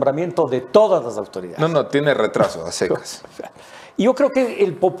retraso en nombramiento de todas las autoridades. No, tiene retraso, a secas. Y yo creo que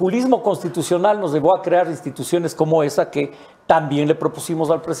el populismo constitucional nos llevó a crear instituciones como esa, que también le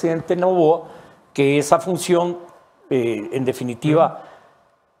propusimos al presidente Noboa, que esa función, en definitiva,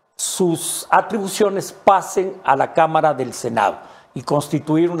 sus atribuciones pasen a la Cámara del Senado y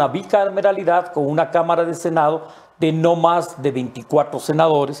constituir una bicameralidad con una Cámara de Senado de no más de 24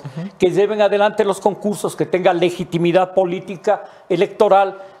 senadores, que lleven adelante los concursos, que tengan legitimidad política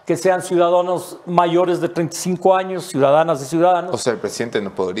electoral, que sean ciudadanos mayores de 35 años, ciudadanas y ciudadanos. O sea, el presidente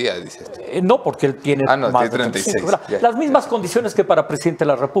no podría, dice esto. No, porque él tiene más de 36. Las mismas condiciones que para presidente de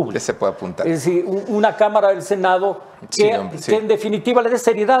la República. Se puede apuntar. Es decir, una Cámara del Senado que en definitiva le dé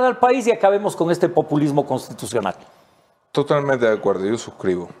seriedad al país y acabemos con este populismo constitucional. Totalmente de acuerdo, yo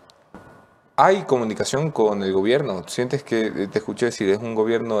suscribo. ¿Hay comunicación con el gobierno? ¿Sientes que, te escuché decir, es un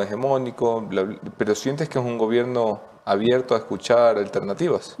gobierno hegemónico, pero sientes que es un gobierno abierto a escuchar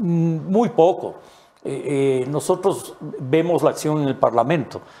alternativas? Muy poco. Nosotros vemos la acción en el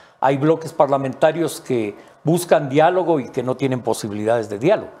Parlamento. Hay bloques parlamentarios que buscan diálogo y que no tienen posibilidades de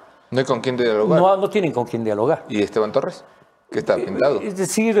diálogo. ¿No hay con quién dialogar? No tienen con quién dialogar. ¿Y Esteban Torres? ¿Qué está pintado? Es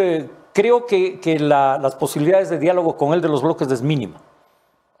decir, creo que las posibilidades de diálogo con él de los bloques es mínima.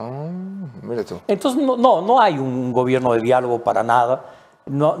 Mira tú. Entonces no hay un gobierno de diálogo para nada.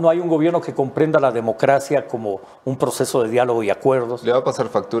 No hay un gobierno que comprenda la democracia como un proceso de diálogo y acuerdos. ¿Le va a pasar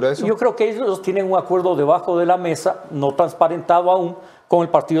factura a eso? Yo creo que ellos tienen un acuerdo debajo de la mesa, no transparentado aún, con el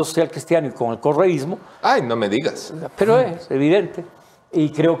Partido Social Cristiano y con el correísmo. Ay, no me digas. Pero es evidente. Y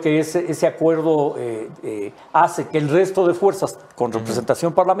creo que ese acuerdo hace que el resto de fuerzas con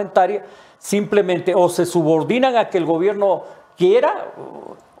representación parlamentaria simplemente o se subordinan a que el gobierno quiera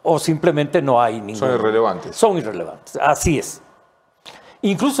o simplemente no hay ningún. Son irrelevantes. Son irrelevantes, así es.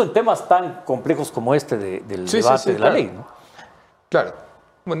 Incluso en temas tan complejos como este del debate de la ley, ¿no? Claro.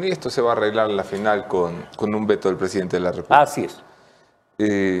 Bueno, y esto se va a arreglar en la final con un veto del presidente de la República. Así es.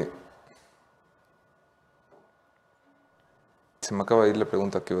 Se me acaba de ir la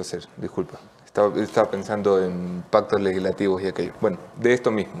pregunta que iba a hacer, disculpa. Estaba pensando en pactos legislativos y aquello. Bueno, de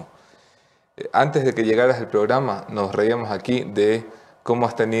esto mismo. Antes de que llegaras al programa, nos reíamos aquí de cómo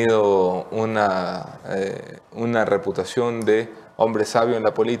has tenido una reputación de hombre sabio en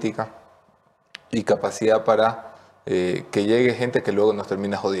la política y capacidad para que llegue gente que luego nos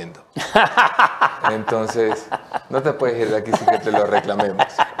termina jodiendo. Entonces, no te puedes ir de aquí sin que te lo reclamemos.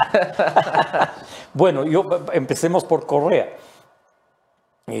 Bueno, empecemos por Correa.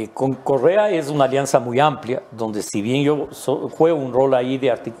 Con Correa es una alianza muy amplia, donde si bien yo juego un rol ahí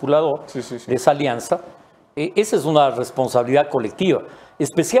de articulador de esa alianza, esa es una responsabilidad colectiva,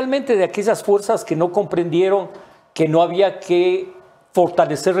 especialmente de aquellas fuerzas que no comprendieron que no había que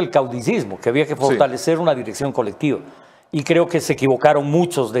fortalecer el caudillismo, que había que fortalecer una dirección colectiva. Y creo que se equivocaron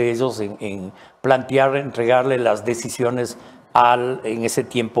muchos de ellos en plantear, entregarle las decisiones en ese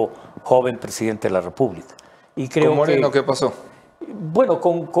tiempo, joven presidente de la República. Y creo ¿Con Moreno qué pasó? Bueno,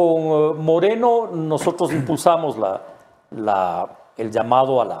 con Moreno nosotros impulsamos el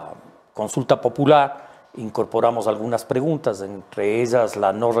llamado a la consulta popular, incorporamos algunas preguntas, entre ellas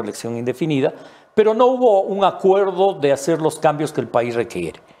la no reelección indefinida, pero no hubo un acuerdo de hacer los cambios que el país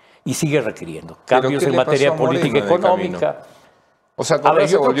requiere y sigue requiriendo. Cambios en materia política económica. O sea, Correa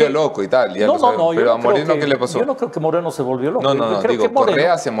se volvió loco y tal. Ya pero a Moreno, ¿qué le pasó? Yo no creo que Moreno se volvió loco. No, digo,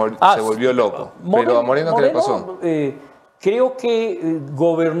 Correa se volvió loco. Pero a Moreno, ¿qué le pasó? Creo que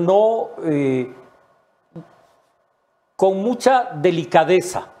gobernó con mucha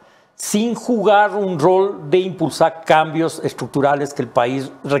delicadeza, sin jugar un rol de impulsar cambios estructurales que el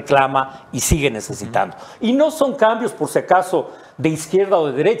país reclama y sigue necesitando. Y no son cambios, por si acaso, de izquierda o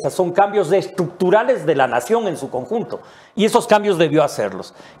de derecha, son cambios estructurales de la nación en su conjunto. Y esos cambios debió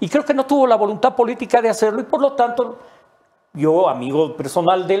hacerlos. Y creo que no tuvo la voluntad política de hacerlo y por lo tanto yo, amigo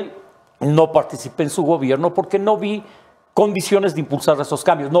personal de él, no participé en su gobierno porque no vi condiciones de impulsar esos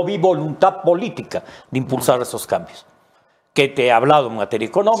cambios, no vi voluntad política de impulsar esos cambios. Que te he hablado en materia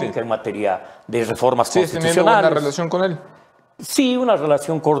económica, en materia de reformas constitucionales. ¿Teniendo una relación con él? Sí, una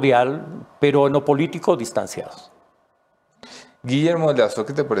relación cordial, pero en lo político distanciados. Guillermo Lasso,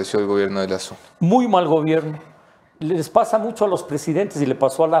 ¿qué te pareció el gobierno de Lasso? Muy mal gobierno. Les pasa mucho a los presidentes y le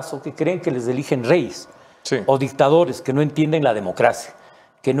pasó a Lasso que creen que les eligen reyes o dictadores, que no entienden la democracia,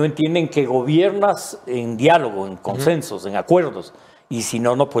 que no entienden que gobiernas en diálogo, en consensos, en acuerdos, y si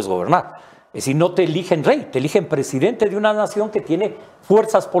no, no puedes gobernar. Es decir, no te eligen rey, te eligen presidente de una nación que tiene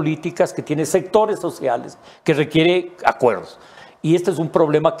fuerzas políticas, que tiene sectores sociales, que requiere acuerdos. Y este es un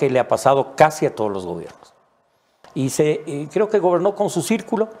problema que le ha pasado casi a todos los gobiernos. Y creo que gobernó con su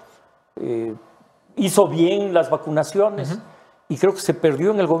círculo, hizo bien las vacunaciones y creo que se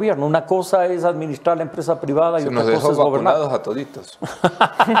perdió en el gobierno. Una cosa es administrar la empresa privada y otra cosa es gobernar. Nos dejó vacunados a toditos.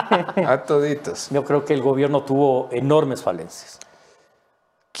 A toditos. Yo creo que el gobierno tuvo enormes falencias.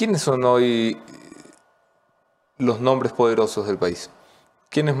 ¿Quiénes son hoy los nombres poderosos del país?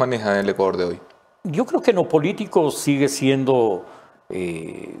 ¿Quiénes manejan el Ecuador de hoy? Yo creo que en lo político sigue siendo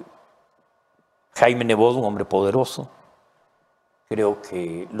Jaime Nebot, un hombre poderoso. Creo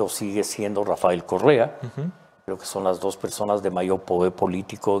que lo sigue siendo Rafael Correa. Creo que son las dos personas de mayor poder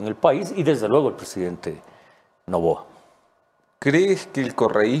político en el país y desde luego el presidente Noboa. ¿Crees que el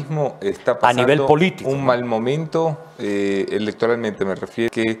correísmo está pasando a nivel político, un mal momento electoralmente? Me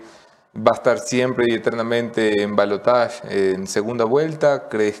refiero que va a estar siempre y eternamente en balotaje en segunda vuelta.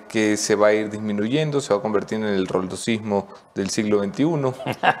 ¿Crees que se va a ir disminuyendo, se va a convertir en el roldosismo del siglo XXI?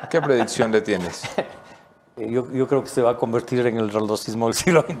 ¿Qué predicción le tienes? Yo creo que se va a convertir en el roldosismo del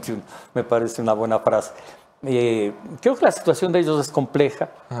siglo XXI. Me parece una buena frase. Creo que la situación de ellos es compleja.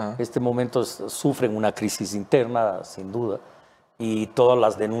 En este momento sufren una crisis interna, sin duda. Y todas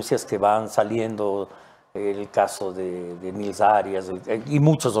las denuncias que van saliendo, el caso de Nils Arias y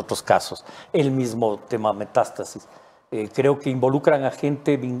muchos otros casos, el mismo tema metástasis, creo que involucran a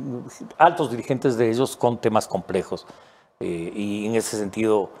gente, altos dirigentes de ellos con temas complejos. Y en ese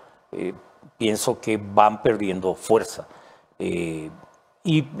sentido pienso que van perdiendo fuerza.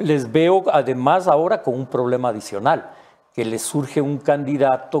 Y les veo además ahora con un problema adicional, que les surge un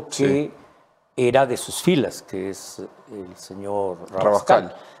candidato que era de sus filas, que es el señor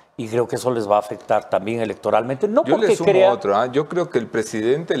Rabascal. Y creo que eso les va a afectar también electoralmente. No yo porque le sumo otro, yo creo que el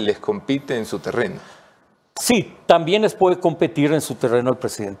presidente les compite en su terreno. Sí, también les puede competir en su terreno el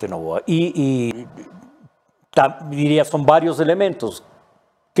presidente Noboa. Y diría, son varios elementos.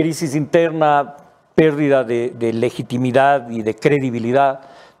 Crisis interna, pérdida de legitimidad y de credibilidad,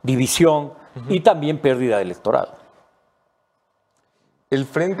 división y también pérdida de electorado. El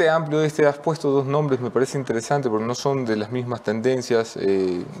Frente Amplio has puesto dos nombres, me parece interesante porque no son de las mismas tendencias,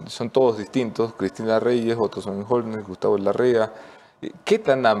 son todos distintos. Cristina Reyes, Otto Sonnenholm, Gustavo Larrea. ¿Qué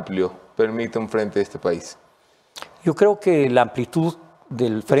tan amplio permite un frente de este país? Yo creo que la amplitud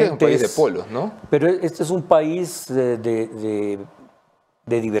del frente es un país de polos, ¿no? Pero este es un país de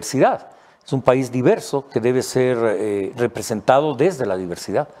diversidad. Es un país diverso que debe ser representado desde la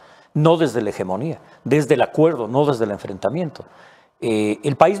diversidad, no desde la hegemonía, desde el acuerdo, no desde el enfrentamiento.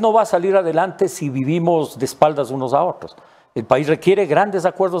 El país no va a salir adelante si vivimos de espaldas unos a otros. El país requiere grandes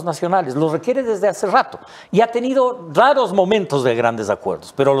acuerdos nacionales, los requiere desde hace rato. Y ha tenido raros momentos de grandes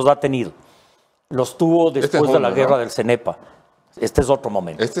acuerdos, pero los ha tenido. Los tuvo después de la guerra del Cenepa. Este es otro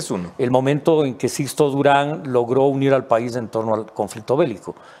momento. Este es uno. El momento en que Sixto Durán logró unir al país en torno al conflicto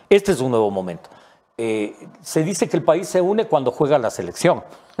bélico. Este es un nuevo momento. Se dice que el país se une cuando juega la selección.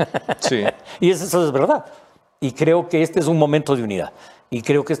 Sí. Y eso es verdad. Y creo que este es un momento de unidad. Y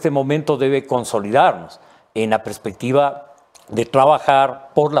creo que este momento debe consolidarnos en la perspectiva de trabajar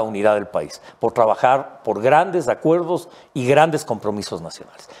por la unidad del país, por trabajar por grandes acuerdos y grandes compromisos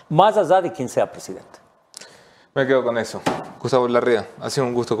nacionales, más allá de quién sea presidente. Me quedo con eso. Gustavo Larrea, ha sido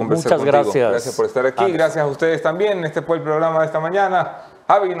un gusto conversar contigo. Muchas gracias. Gracias por estar aquí. Gracias a ustedes también. Este fue el programa de esta mañana.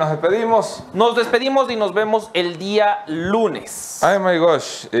 Javi, nos despedimos. Nos despedimos y nos vemos el día lunes. Ay, my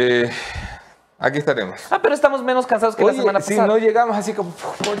gosh. Aquí estaremos. Pero estamos menos cansados que la semana pasada. Si no llegamos así como,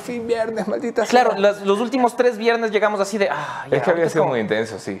 por fin viernes, maldita sea. Claro, los últimos 3 viernes llegamos así de... ya, es que había sido muy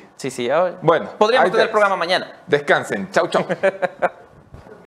intenso, sí. Sí. Bueno. Podríamos tener el programa mañana. Descansen. Chau, chau.